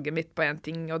i faget mitt på en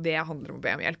ting, og det handler om å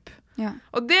be om hjelp. Ja.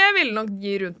 Og det ville nok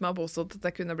gi rundt meg påstått at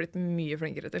jeg kunne blitt mye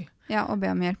flinkere til. Ja, og be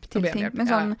om hjelp til ting. Men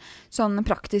sånn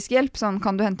praktisk hjelp, sånn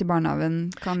kan du hente i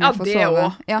barnehaven, kan du få sove.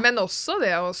 Også. Ja, men også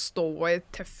det å stå i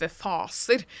tøffe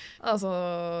faser. Altså,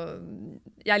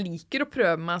 jeg liker å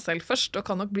prøve meg selv først, og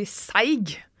kan nok bli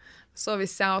seig. Så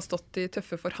hvis jeg har stått i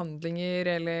tøffe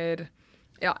forhandlinger, eller...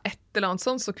 Ja, et eller annet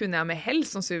sånt, så kunne jeg med hell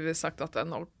sannsynligvis sagt at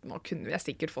nå kunne jeg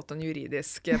sikkert fått en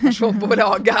juridisk person på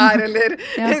laget her, eller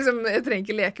liksom, jeg trenger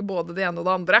ikke leke både det ene og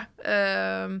det andre.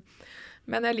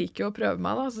 Men jeg liker jo å prøve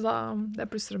meg, da, så det er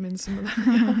plusser og minuser med det.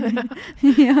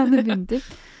 Ja,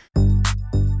 definitivt.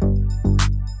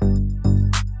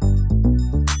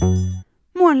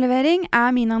 Morgenlevering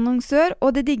er min annonsør,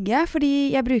 og det digger jeg fordi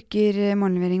jeg bruker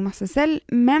morgenlevering masse selv.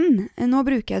 Men nå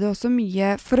bruker jeg det også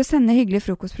mye for å sende hyggelige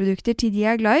frokostprodukter til de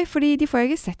jeg er glad i, fordi de får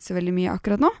jeg ikke sett så veldig mye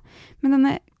akkurat nå. Men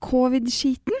denne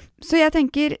covid-skiten. Så jeg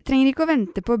tenker, trenger ikke å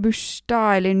vente på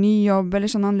bursdag eller ny jobb eller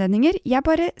sånne anledninger. Jeg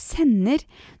bare sender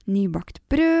nybakt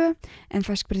brød, en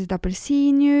ferskpresset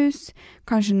appelsinjuice,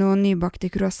 kanskje noen nybakte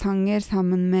croissanter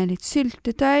sammen med litt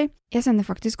syltetøy. Jeg sender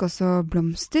faktisk også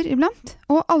blomster iblant,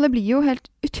 og alle blir jo helt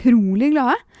utrolig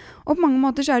glade. Og på mange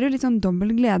måter så er det jo litt sånn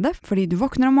dobbelt glede, fordi du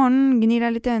våkner om morgenen, gnir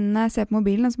deg litt i øynene, ser på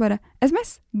mobilen, og så bare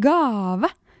SMS, gave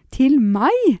til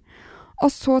meg! Og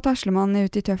så tasler man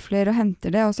ut i tøfler og henter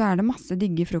det, og så er det masse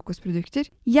digge frokostprodukter.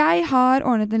 Jeg har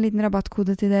ordnet en liten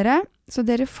rabattkode til dere, så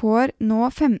dere får nå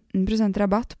 15%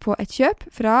 rabatt på et kjøp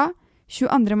fra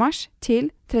 22. mars til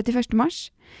 31.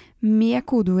 mars med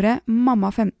kodeordet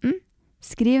MAMMA15.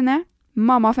 Skriv ned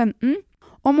MAMMA15,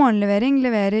 og morgenlevering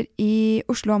leverer i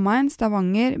Oslo omegn,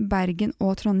 Stavanger, Bergen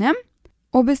og Trondheim.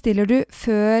 Og bestiller du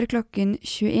før klokken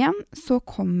 21, så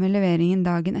kommer leveringen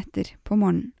dagen etter på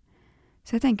morgenen.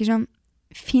 Så jeg tenker sånn,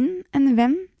 finn en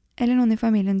venn eller noen i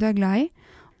familien du er glad i.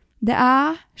 Det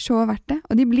er så verdt det,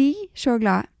 og de blir så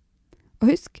glade.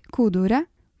 Og husk, kodeordet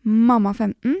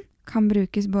MAMMA15 kan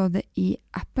brukes både i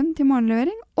appen til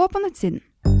morgenlevering og på nettsiden.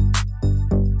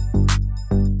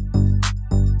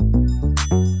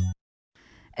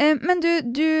 Men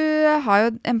du har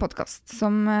jo en podcast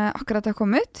som akkurat har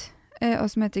kommet, og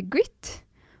som heter Grit,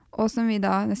 og som vi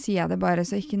da, sier jeg det bare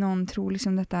så ikke noen tror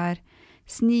liksom dette er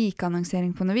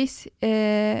snikannonsering på noe vis,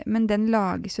 men den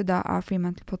lages jo da av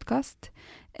Fremantle Podcast.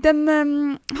 Den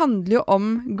handler jo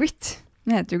om grit.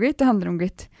 Den heter jo Grit, det handler om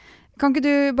grit. Kan ikke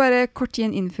du bare kort gi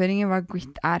en innføring i hva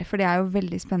grit er, for det er jo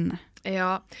veldig spennende.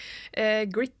 Ja,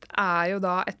 grit er jo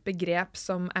da et begrep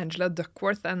som Angela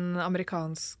Duckworth, en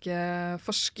amerikansk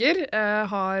forsker,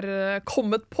 har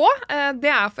kommet på. Det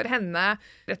er for henne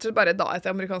rett og slett bare da et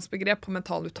amerikansk begrep på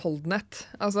mental utholdenhet.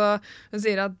 Altså, hun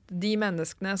sier at de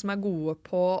menneskene som er gode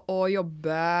på å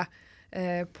jobbe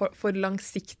for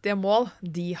langsiktige mål,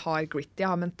 de har grit, de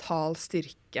har mental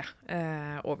styrke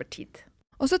over tid.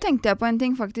 Og så tenkte jeg på en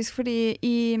ting faktisk, fordi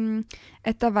i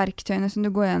et av verktøyene som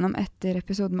du går gjennom etter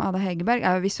episoden med Ada Hegerberg,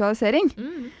 er jo visualisering.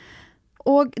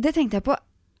 Og det tenkte jeg på,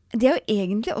 det er jo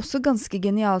egentlig også ganske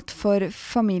genialt for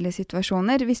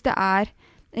familiesituasjoner. Hvis det er,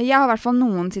 jeg har i hvert fall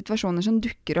noen situasjoner som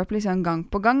dukker opp liksom gang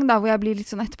på gang, da, hvor jeg blir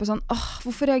litt sånn etterpå sånn,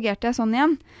 hvorfor reagerte jeg sånn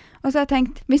igjen? Og så har jeg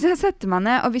tenkt, hvis jeg setter meg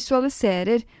ned og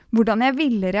visualiserer hvordan jeg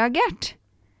ville reagert,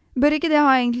 bør ikke det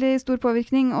ha egentlig stor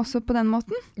påvirkning også på den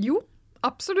måten? Jo.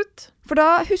 Absolutt. For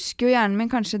da husker jo hjernen min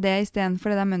kanskje det i stedet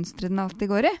for det der mønstret den alltid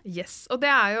går i. Yes, og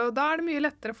det er jo, da er det mye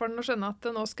lettere for den å skjønne at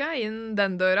nå skal jeg inn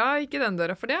den døra, ikke den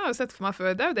døra, for det har jeg jo sett for meg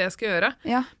før, det er jo det jeg skal gjøre.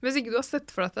 Ja. Men hvis ikke du har sett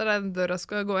for deg at den døra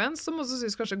skal gå igjen, så må du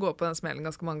kanskje gå på den smellen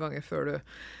ganske mange ganger før du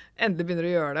endelig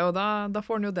begynner å gjøre det, og da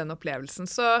får den jo den opplevelsen.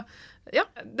 Så ja,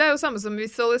 det er jo samme som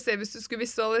visualisere. Hvis du skulle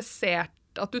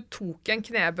visualisert at du tok en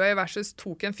knebøy versus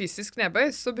tok en fysisk knebøy,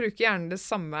 så bruker hjernen det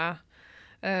samme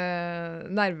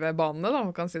nervebanene, da,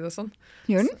 man kan si det sånn.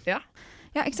 Gjør den? Ja.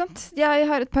 Ja, ikke sant? Jeg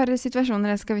har et par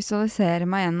situasjoner jeg skal visualisere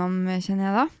meg gjennom, kjenner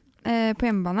jeg da. På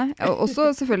hjemmebane.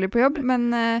 Også selvfølgelig på jobb, men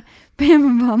på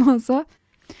hjemmebane også.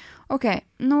 Ok,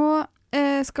 nå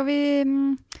skal vi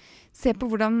se på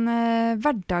hvordan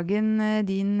hverdagen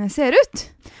din ser ut.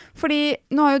 Fordi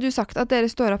nå har jo du sagt at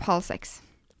dere står opp 5:30.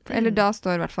 Eller da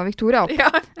står i hvert fall Victoria opp. Ja.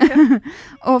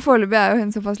 Og foreløpig er jo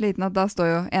hun såpass liten at da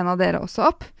står jo en av dere også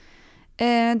opp.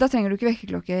 Da trenger du ikke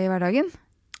vekkerklokke i hverdagen?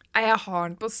 Jeg har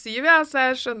den på 7, så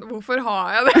jeg skjønner, hvorfor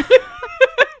har jeg det?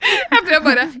 Jeg prøver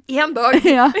bare, en dag,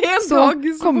 så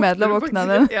kommer jeg til å våkne av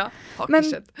den. Ja, har ikke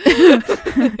skjedd.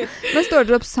 Men står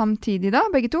dere opp samtidig da,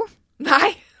 begge to?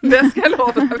 Nei, det skal jeg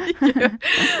love deg ikke.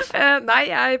 Nei,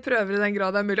 jeg prøver i den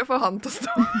grad det er mulig å få han til å stå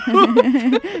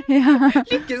opp.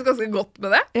 Lykkes ganske godt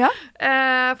med det. Ja.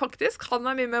 Faktisk, han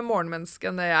er mye mer morgenmenneske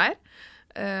enn det jeg er.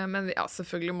 Men ja,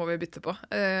 selvfølgelig må vi bytte på.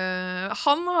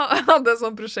 Han hadde et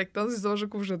sånt prosjekt, han syntes det var så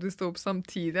koselig at vi stod opp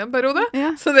samtidig en periode.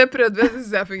 Ja. Så det prøvde vi,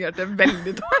 synes jeg fungerte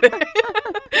veldig dårlig.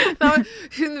 Nei,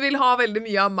 hun vil ha veldig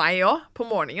mye av meg også på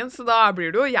morgenen, så da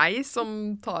blir det jo jeg som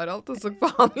tar alt, og så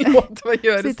får han lov til å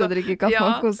gjøre Sitte og drikke kaffe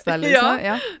og kose deg, liksom.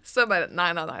 Ja. Så bare,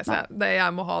 nei, så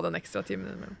jeg må ha den ekstra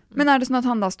timen imellom. Men er det sånn at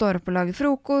han da står opp og lager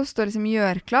frokost, og liksom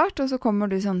gjør klart, og så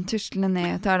kommer du sånn tuslende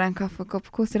ned og tar deg en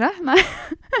kaffekopp og koser deg? Nei.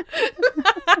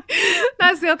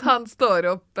 Nei, si at han står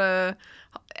opp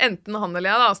enten han eller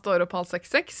jeg da, står opp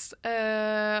 5:30,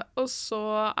 og så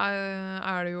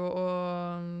er det jo å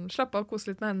slappe av,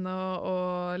 kose litt med henne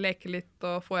og leke litt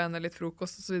og få henne litt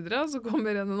frokost og så videre. Så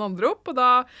kommer den andre opp, og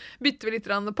da bytter vi litt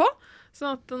på,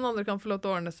 sånn at den andre kan få lov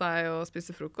til å ordne seg og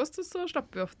spise frokost, og så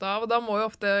slapper vi ofte av. Og da må jo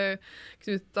ofte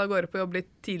Knut av gårde på jobb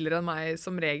litt tidligere enn meg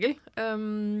som regel.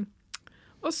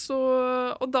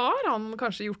 Og da har han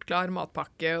kanskje gjort klar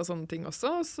matpakke og sånne ting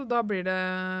også, så da blir det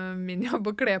min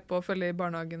jobb å kle på og følge i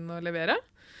barnehagen og levere.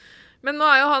 Men nå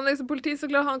er jo han liksom politi, så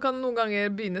klart han kan noen ganger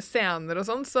begynne senere og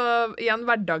sånn, så igjen,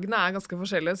 hverdagene er ganske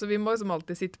forskjellige, så vi må liksom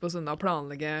alltid sitte på søndag og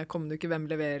planlegge, kommer du ikke, hvem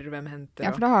leverer, hvem henter.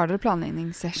 Ja, for da har dere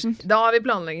planleggingssession. Da har vi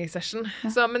planleggingssession,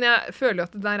 ja. Men jeg føler jo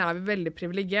at der er vi veldig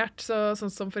privilegert,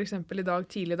 sånn som for eksempel i dag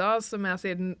tidlig da, som jeg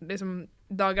sier, liksom,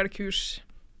 dag er det kurs.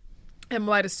 Jeg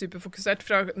må være superfokusert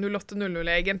fra 08 til 00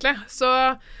 egentlig. Så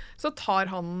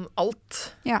tar han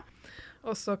alt. Ja.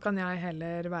 Og så kan jeg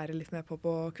heller være litt med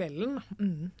på kvelden.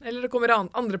 Eller det kommer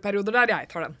andre perioder der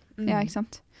jeg tar den. Ja, ikke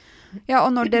sant? Ja,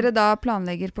 og når dere da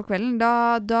planlegger på kvelden,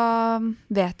 da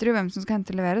vet dere jo hvem som skal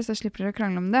hente og levere, så slipper dere å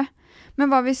krangle om det.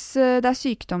 Men hva hvis det er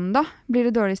sykdom da?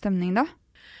 Blir det dårlig stemning da?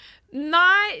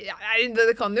 Nei,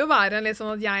 det kan jo være litt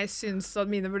sånn at jeg synes at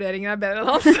mine vurderinger er bedre enn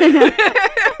hans.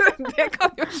 Det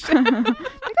kan jo skje.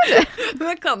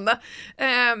 Det kan det.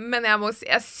 Men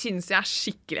jeg synes jeg er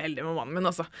skikkelig heldig med mannen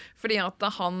min, altså. Fordi at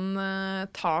han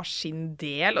tar sin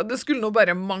del, og det skulle nå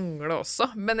bare mangle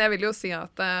også. Men jeg vil jo si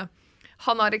at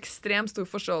han har ekstremt stor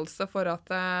forståelse for at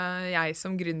jeg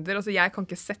som gründer, altså jeg kan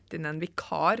ikke sette inn en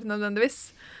vikar nødvendigvis,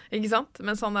 ikke sant?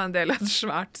 Mens han er en del av et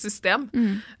svært system.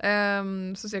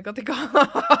 Så sier jeg ikke at ikke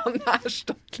han er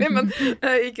erstattelig, men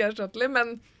ikke erstattelig,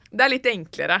 men det er litt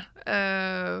enklere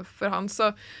for han.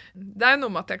 Så det er jo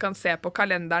noe med at jeg kan se på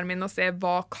kalenderen min og se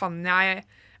hva kan jeg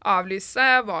avlyse,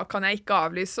 hva kan jeg ikke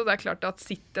avlyse, og det er klart at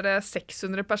sitter det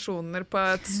 600 personer på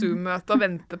et Zoom-møte og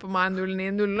venter på meg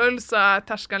 09:00, så er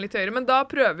terskelen litt høyere, men da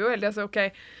prøver vi jo heldig å si, ok,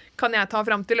 kan jeg ta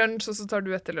frem til lunsj, og så tar du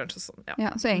etter lunsj og sånn.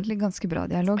 Ja, så egentlig ganske bra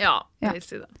dialog. Ja, jeg vil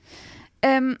si det.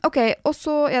 Ok, og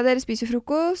så, ja, dere spiser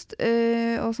frokost,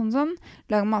 og sånn,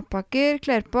 lager matpakker,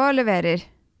 kler på, leverer.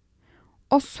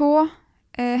 Og så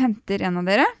henter en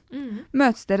av dere,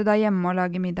 møtes dere da hjemme og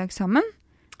lager middag sammen?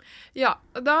 Ja,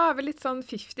 da er vi litt sånn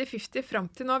 50-50 frem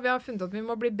til nå. Vi har funnet at vi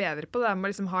må bli bedre på det med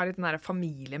å liksom ha litt den der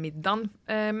familiemiddagen.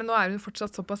 Men nå er hun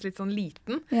fortsatt såpass litt sånn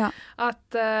liten,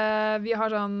 at vi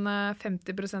har sånn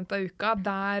 50% av uka,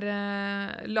 der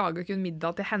lager ikke hun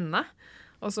middag til henne.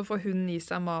 Og så får hun i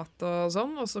seg mat og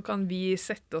sånn, og så kan vi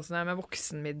sette oss ned med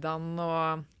voksenmiddagen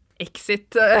og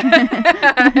exit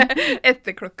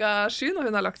etter 7:00 når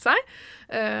hun har lagt seg.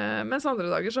 Mens andre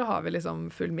dager så har vi liksom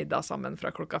full middag sammen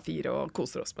fra 4:00 og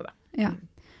koser oss på det. Ja,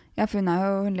 for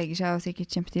hun legger seg jo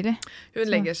sikkert kjempetidlig. Hun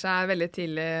legger seg veldig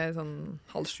tidlig, sånn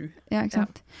 6:30. Ja, ikke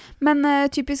sant. Men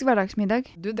typisk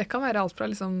hverdagsmiddag? Det kan være alt fra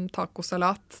liksom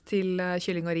tacosalat til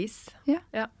kylling og ris.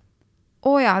 Ja.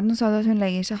 Å ja, nå sa du at hun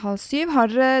legger seg 6:30. Har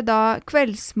dere da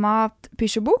kveldsmat,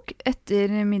 pysj og bok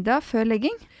etter middag før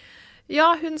legging?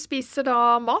 Ja, hun spiser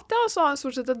da mat, ja, og så har hun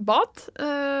stort sett et bad.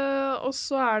 Og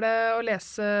så er det å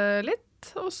lese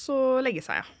litt, og så legge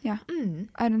seg, ja.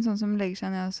 Er hun sånn som legger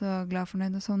seg ned og så glad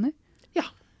fornøyd og sovner? Ja.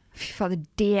 Fy fader,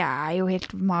 det er jo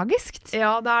helt magisk.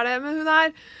 Ja, det er det, men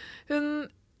hun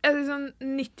er sånn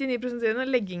 99% av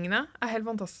leggingene er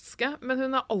helt fantastiske, men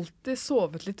hun har alltid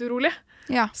sovet litt urolig.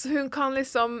 Ja. Så hun kan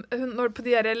liksom, når på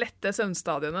de der lette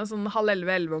søvnstadiene, sånn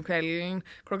 10:30 om kvelden,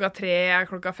 3:00,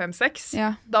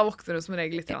 5:00-6, da våkner hun som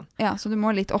regel litt. Ja, så du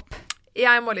må litt opp.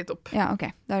 Jeg må litt opp. Ja, ok.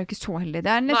 Da er du ikke så heldig.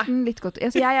 Det er nesten litt godt.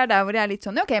 Altså, jeg er der hvor jeg er litt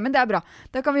sånn, ok, men det er bra.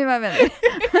 Da kan vi være venner.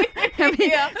 Jeg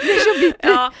blir så bitter.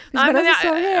 Ja. Nei, men jeg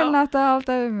sover hele natta, alt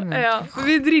er... Ja, for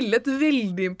vi drillet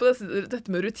veldig inn på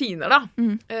dette med rutiner da.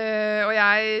 Og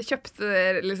jeg kjøpte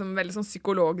det liksom veldig sånn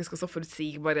psykologisk og så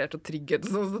forutsigbarhet og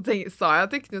trygghet. Og sånn, så sa jeg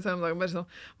til Knut en dag bare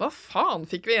sånn, hva faen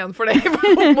fikk vi igjen for det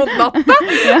mot natta?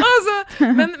 Altså,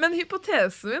 men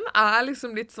hypotesen min er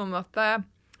liksom litt sånn at...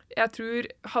 Jeg tror,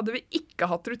 hadde vi ikke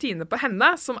hatt rutiner på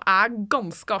henne, som er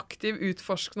ganske aktiv,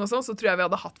 utforskende og sånn, så tror jeg vi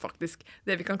hadde hatt faktisk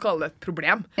det vi kan kalle et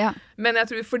problem. Ja. Men jeg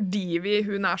tror fordi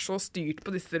hun er så styrt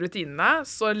på disse rutinene,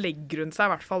 så legger hun seg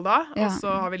i hvert fall da, og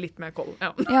så har vi litt mer koll.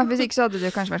 Ja, hvis ikke så hadde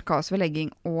det kanskje vært kaos ved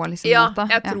legging og liksom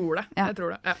mata. Ja, jeg tror det. Jeg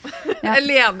tror det. Jeg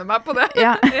lener meg på det.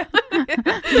 Ja.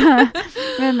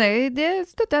 Men det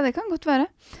støtter jeg, det kan godt være.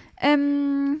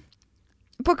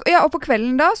 Og på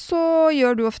kvelden da, så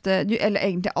gjør du ofte, eller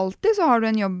egentlig alltid, så har du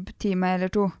en jobbtime eller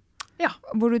to. Ja.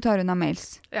 Hvor du tar unna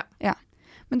mails. Ja.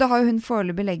 Men da har jo hun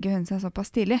foreløpig legger hun seg såpass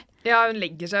tidlig. Ja, hun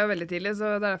legger seg jo veldig tidlig, så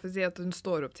det er derfor jeg sier at hun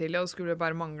står opp tidlig, og skulle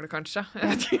bare mangle, kanskje.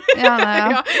 Ja, nei, ja.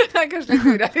 Ja, det er kanskje litt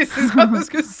urealistisk at hun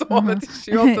skulle sove til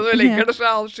 7-8, og du legger det så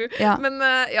 6:30. Ja. Men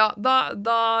ja,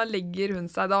 da legger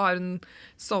hun seg, da har hun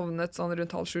sovnet sånn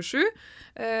rundt 6:30,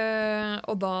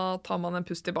 og da tar man en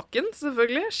pust i bakken,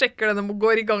 selvfølgelig. Sjekker den og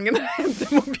går i gangen og henter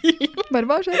mobilen. Bare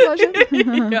hva skjer?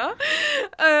 Ja,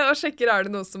 og sjekker er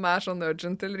det noe som er sånn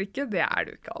urgent eller ikke. Det er det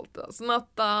jo ikke alltid. Da. Sånn at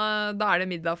da er det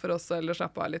middag for oss, eller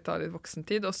slappe av litt, ta litt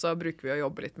voksentid, og så bruker vi å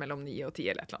jobbe litt mellom 9 og 10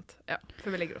 eller et eller annet. Ja,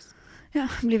 før vi legger oss. Ja,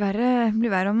 blir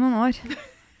verre om noen år.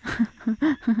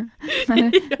 Nei,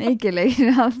 ikke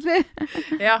legger alltid.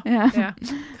 Ja.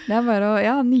 Det er bare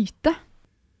å nyte.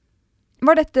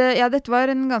 Dette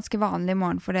var en ganske vanlig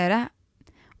morgen for dere.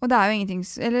 Og det er jo ingenting,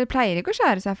 eller pleier ikke å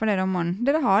skjære seg for dere om morgenen.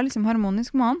 Dere har liksom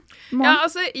harmonisk morgen. Ja,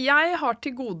 altså, jeg har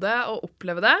til gode å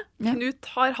oppleve det. Ja. Knut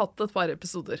har hatt et par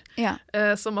episoder Ja.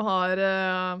 som har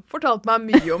fortalt meg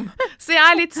mye om. Så jeg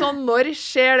er litt sånn, når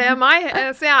skjer det meg?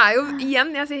 Så jeg er jo, igjen,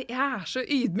 jeg er så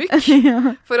ydmyk.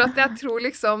 For at jeg tror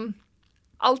liksom,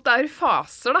 alt er i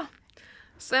faser da.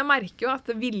 Så jeg merker jo at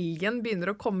viljen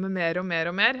begynner å komme mer og mer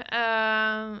og mer.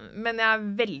 Men jeg er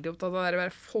veldig opptatt av å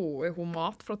få i hun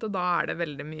mat, for at da er det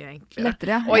veldig mye enklere.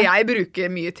 Lettere, ja. Og jeg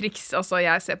bruker mye triks. Altså,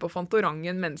 jeg ser på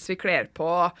Fantorangen mens vi kler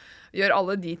på, gjør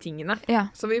alle de tingene. Ja.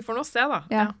 Så vi får nå se, da.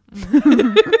 Ja.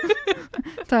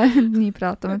 Ta en ny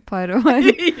prat om et par år.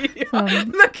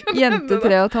 Sånn, jente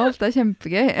 3,5, det er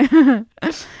kjempegøy.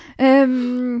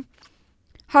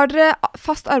 Har dere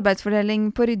fast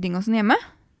arbeidsfordeling på rydding og sånn hjemme?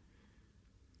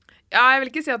 Ja, jeg vil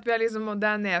ikke si at det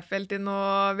er nedfelt i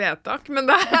noe vedtak, men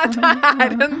det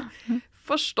er en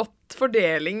forstått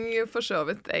fordeling for så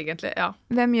vidt, egentlig, ja.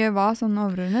 Hvem gjør hva sånn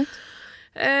overordnet?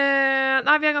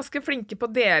 Nei, vi er ganske flinke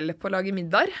på å dele på å lage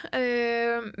middag,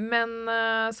 men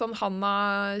sånn han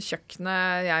har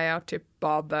kjøkkenet, jeg har typ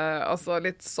badet, altså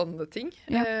litt sånne ting.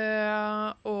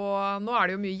 Ja. Og nå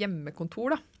er det jo mye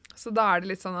hjemmekontor da. Så da er det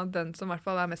litt sånn at den som i hvert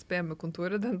fall er mest på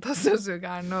hjemmekontoret, den tar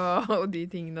støvsugeren og de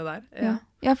tingene der.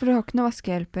 Ja, for du har ikke noe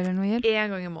vaskehjelp eller noe hjelp?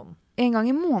 1 gang i måneden. 1 gang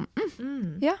i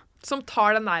måneden? Ja. Som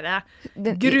tar den der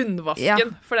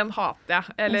grunnvasken, for den hater jeg.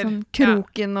 Eller, sånn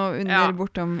kroken og under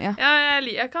bortom, ja.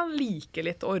 Jeg kan like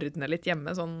litt å ordne litt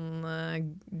hjemme, sånn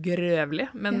grøvlig,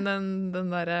 men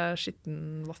den der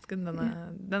skittenvasken,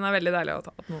 den er veldig deilig å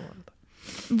ta på noe.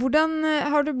 Hvordan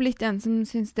har du blitt en som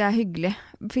synes det er hyggelig?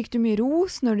 Fikk du mye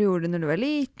ros når du gjorde det når du var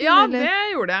liten? Ja, eller? det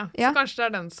gjorde jeg. Ja. Så kanskje det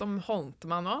er den som håndte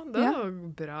meg nå. Det var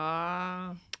bra.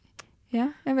 Ja,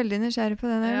 jeg er veldig nysgjerrig på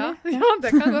det. Ja,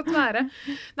 det kan godt være.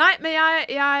 Nei, men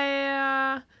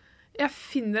jeg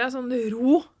finner en sånn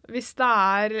ro hvis det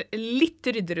er litt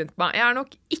ryddig rundt meg. Jeg er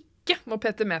nok ikke noe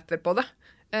petimeter på det.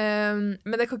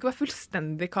 Men det kan ikke være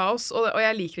fullstendig kaos, og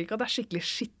jeg liker ikke at det er skikkelig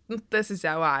skittent. Det synes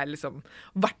jeg jo er liksom,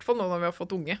 i hvert fall nå når vi har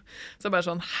fått unge, så er det bare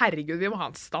sånn, herregud, vi må ha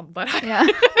en standard her. Ja.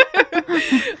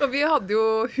 Og vi hadde jo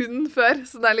hund før,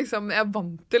 så det er liksom, jeg er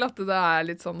vant til at det er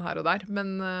litt sånn her og der, men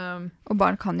og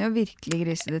barn kan jo virkelig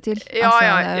grise det til. Ja, altså,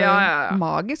 det er jo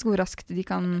magisk hvor raskt de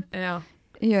kan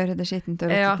gjøre det skittent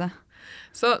og rottete.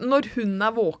 Så når hun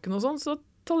er våken og sånn, så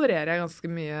tolererer jeg ganske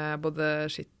mye, både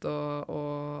skitt og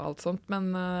alt sånt,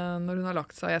 men når hun har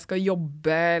lagt seg, jeg skal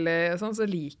jobbe eller sånn, så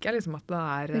liker jeg liksom at det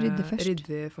er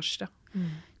ryddig først. Ja.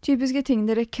 Typiske ting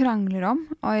dere krangler om,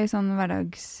 og i sånn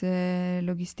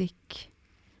hverdagslogistikk?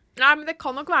 Nei, men det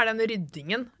kan nok være den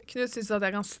ryddingen. Knut synes at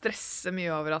jeg kan stresse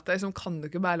mye over at jeg liksom, kan du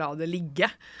ikke bare la det ligge.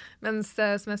 Mens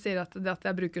som jeg sier, at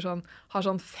jeg bruker sånn, har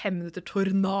sånn 5 minutter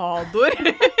tornadoer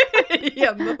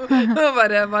gjennom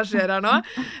bare hva skjer her nå.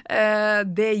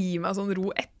 Det gir meg sånn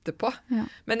ro etterpå. Ja.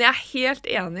 Men jeg er helt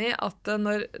enig i at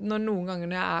når noen ganger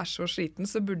når jeg er så sliten,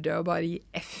 så burde jeg jo bare gi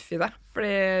F i det. For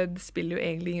det spiller jo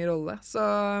egentlig ingen rolle. Så,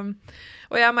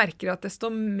 og jeg merker at desto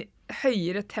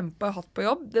høyere tempo jeg har hatt på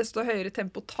jobb, desto høyere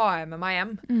tempo tar jeg med meg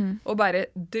hjem. Og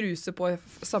bare druser på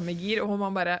samme gir, og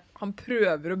han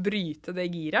prøver å bryte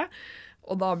det giret.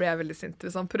 Og da blir jeg veldig sint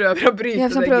hvis han prøver å bryte det giret. Ja,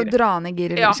 hvis han prøver å dra ned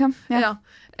giret, liksom. Ja.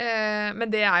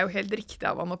 Men det er jo helt riktig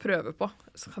av han å prøve på.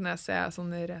 Så kan jeg se sånn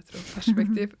i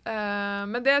retroperspektiv.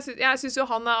 Men jeg synes jo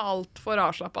han er alt for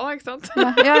avslappet da, ikke sant?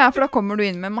 Ja, for da kommer du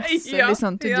inn med masse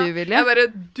liksom til du vil. Jeg bare,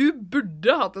 du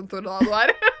burde hatt en tornado her.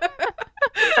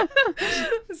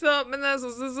 Men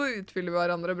så utfyller vi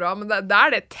hverandre bra. Men det er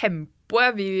det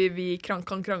tempoet vi kan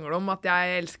krangle om, at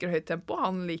jeg elsker høyt tempo,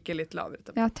 han liker litt lavere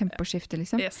tempo. Ja, temposkifte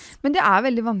liksom. Yes. Men det er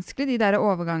veldig vanskelig, de der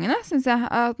overgangene, synes jeg,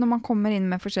 at når man kommer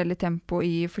inn med forskjellig tempo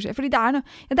fordi det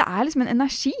er liksom en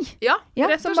energi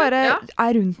som bare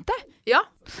er rundt deg. Ja.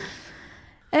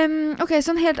 Ok,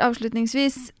 sånn helt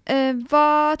avslutningsvis,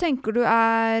 hva tenker du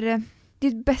er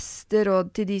ditt beste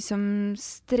råd til de som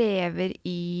strever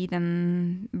i den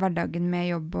hverdagen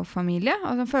med jobb og familie,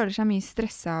 og som føler seg mye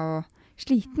stresset og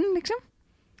sliten, liksom?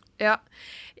 Ja,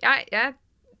 jeg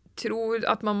tror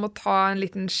at man må ta en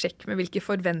liten sjekk med hvilke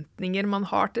forventninger man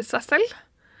har til seg selv.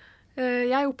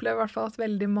 Jeg opplever I hvert fall at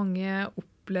veldig mange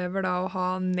opplever da å ha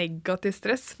negativ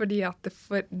stress, fordi at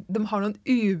de har noen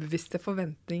ubevisste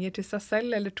forventninger til seg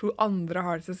selv, eller tror andre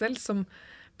har til seg selv, som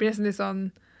blir nesten litt sånn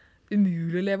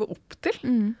umulig å leve opp til.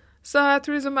 Så jeg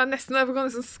tror liksom jeg kan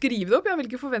liksom skrive det opp,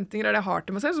 hvilke forventninger er det jeg har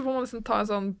til meg selv, så får man liksom ta en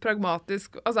sånn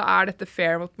pragmatisk, altså dette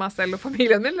fair mot meg selv og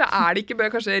familien min, eller det ikke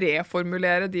bør kanskje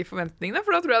reformulere de forventningene,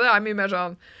 for da tror jeg det mye mer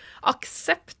sånn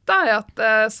aksept da, at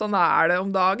sånn det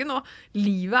om dagen, og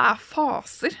livet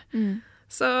faser.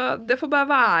 Så det får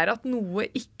bare være at noe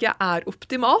ikke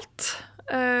optimalt.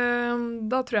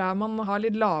 Da tror jeg man har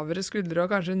litt lavere skuldre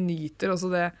og kanskje nyter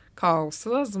også det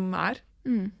kaoset da, som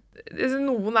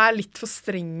Noen litt for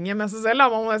strenge med seg selv. Da.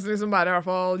 Man må liksom bare I hvert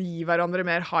fall gi hverandre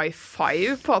mer high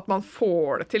five på at man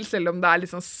får det til, selv om det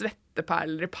litt sånn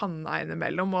svetteperler I panna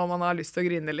innimellom, og man har lyst til å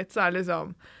grine litt, så det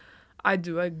liksom I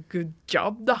do a good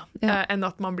job, da. Enn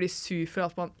at man blir sur for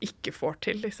at man ikke får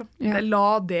til, liksom.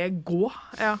 La det gå,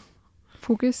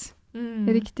 Fokus.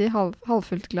 Riktig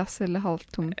halvfullt glass eller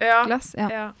halvtomt glass.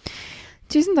 Ja.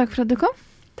 Tusen takk for at du kom.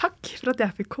 Takk for at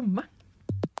jeg fikk komme.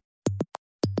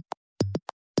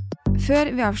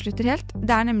 Før vi avslutter helt,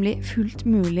 det nemlig fullt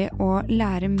mulig å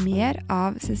lære mer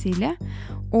av Cecilie,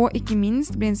 og ikke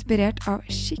minst bli inspirert av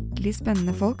skikkelig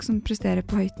spennende folk som presterer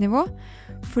på høyt nivå,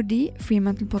 fordi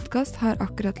Fremantle Podcast har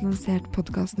akkurat lansert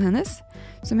podcasten hennes,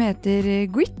 som heter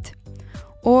Grit.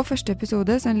 Og første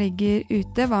episode som ligger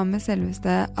ute var med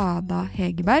selveste Ada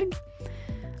Hegerberg.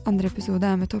 Andre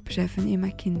episode med toppsjefen I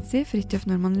McKinsey, Fridtjof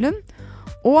Normann Lund.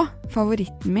 Og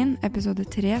favoritten min, episode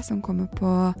 3, som kommer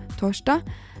på torsdag,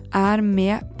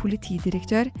 med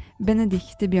politidirektør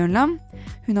Benedikte Bjørnland.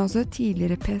 Hun også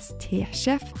tidligere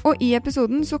PST-sjef. Og I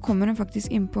episoden så kommer hun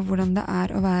faktisk inn på hvordan det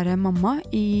å være mamma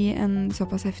I en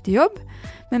såpass heftig jobb.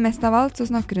 Men mest av alt så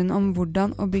snakker hun om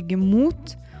hvordan å bygge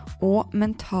mot og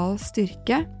mental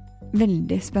styrke.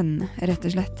 Veldig spennende, rett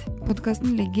og slett.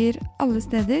 Podcasten ligger alle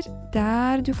steder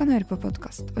der du kan høre på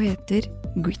podcast, og heter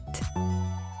Grit.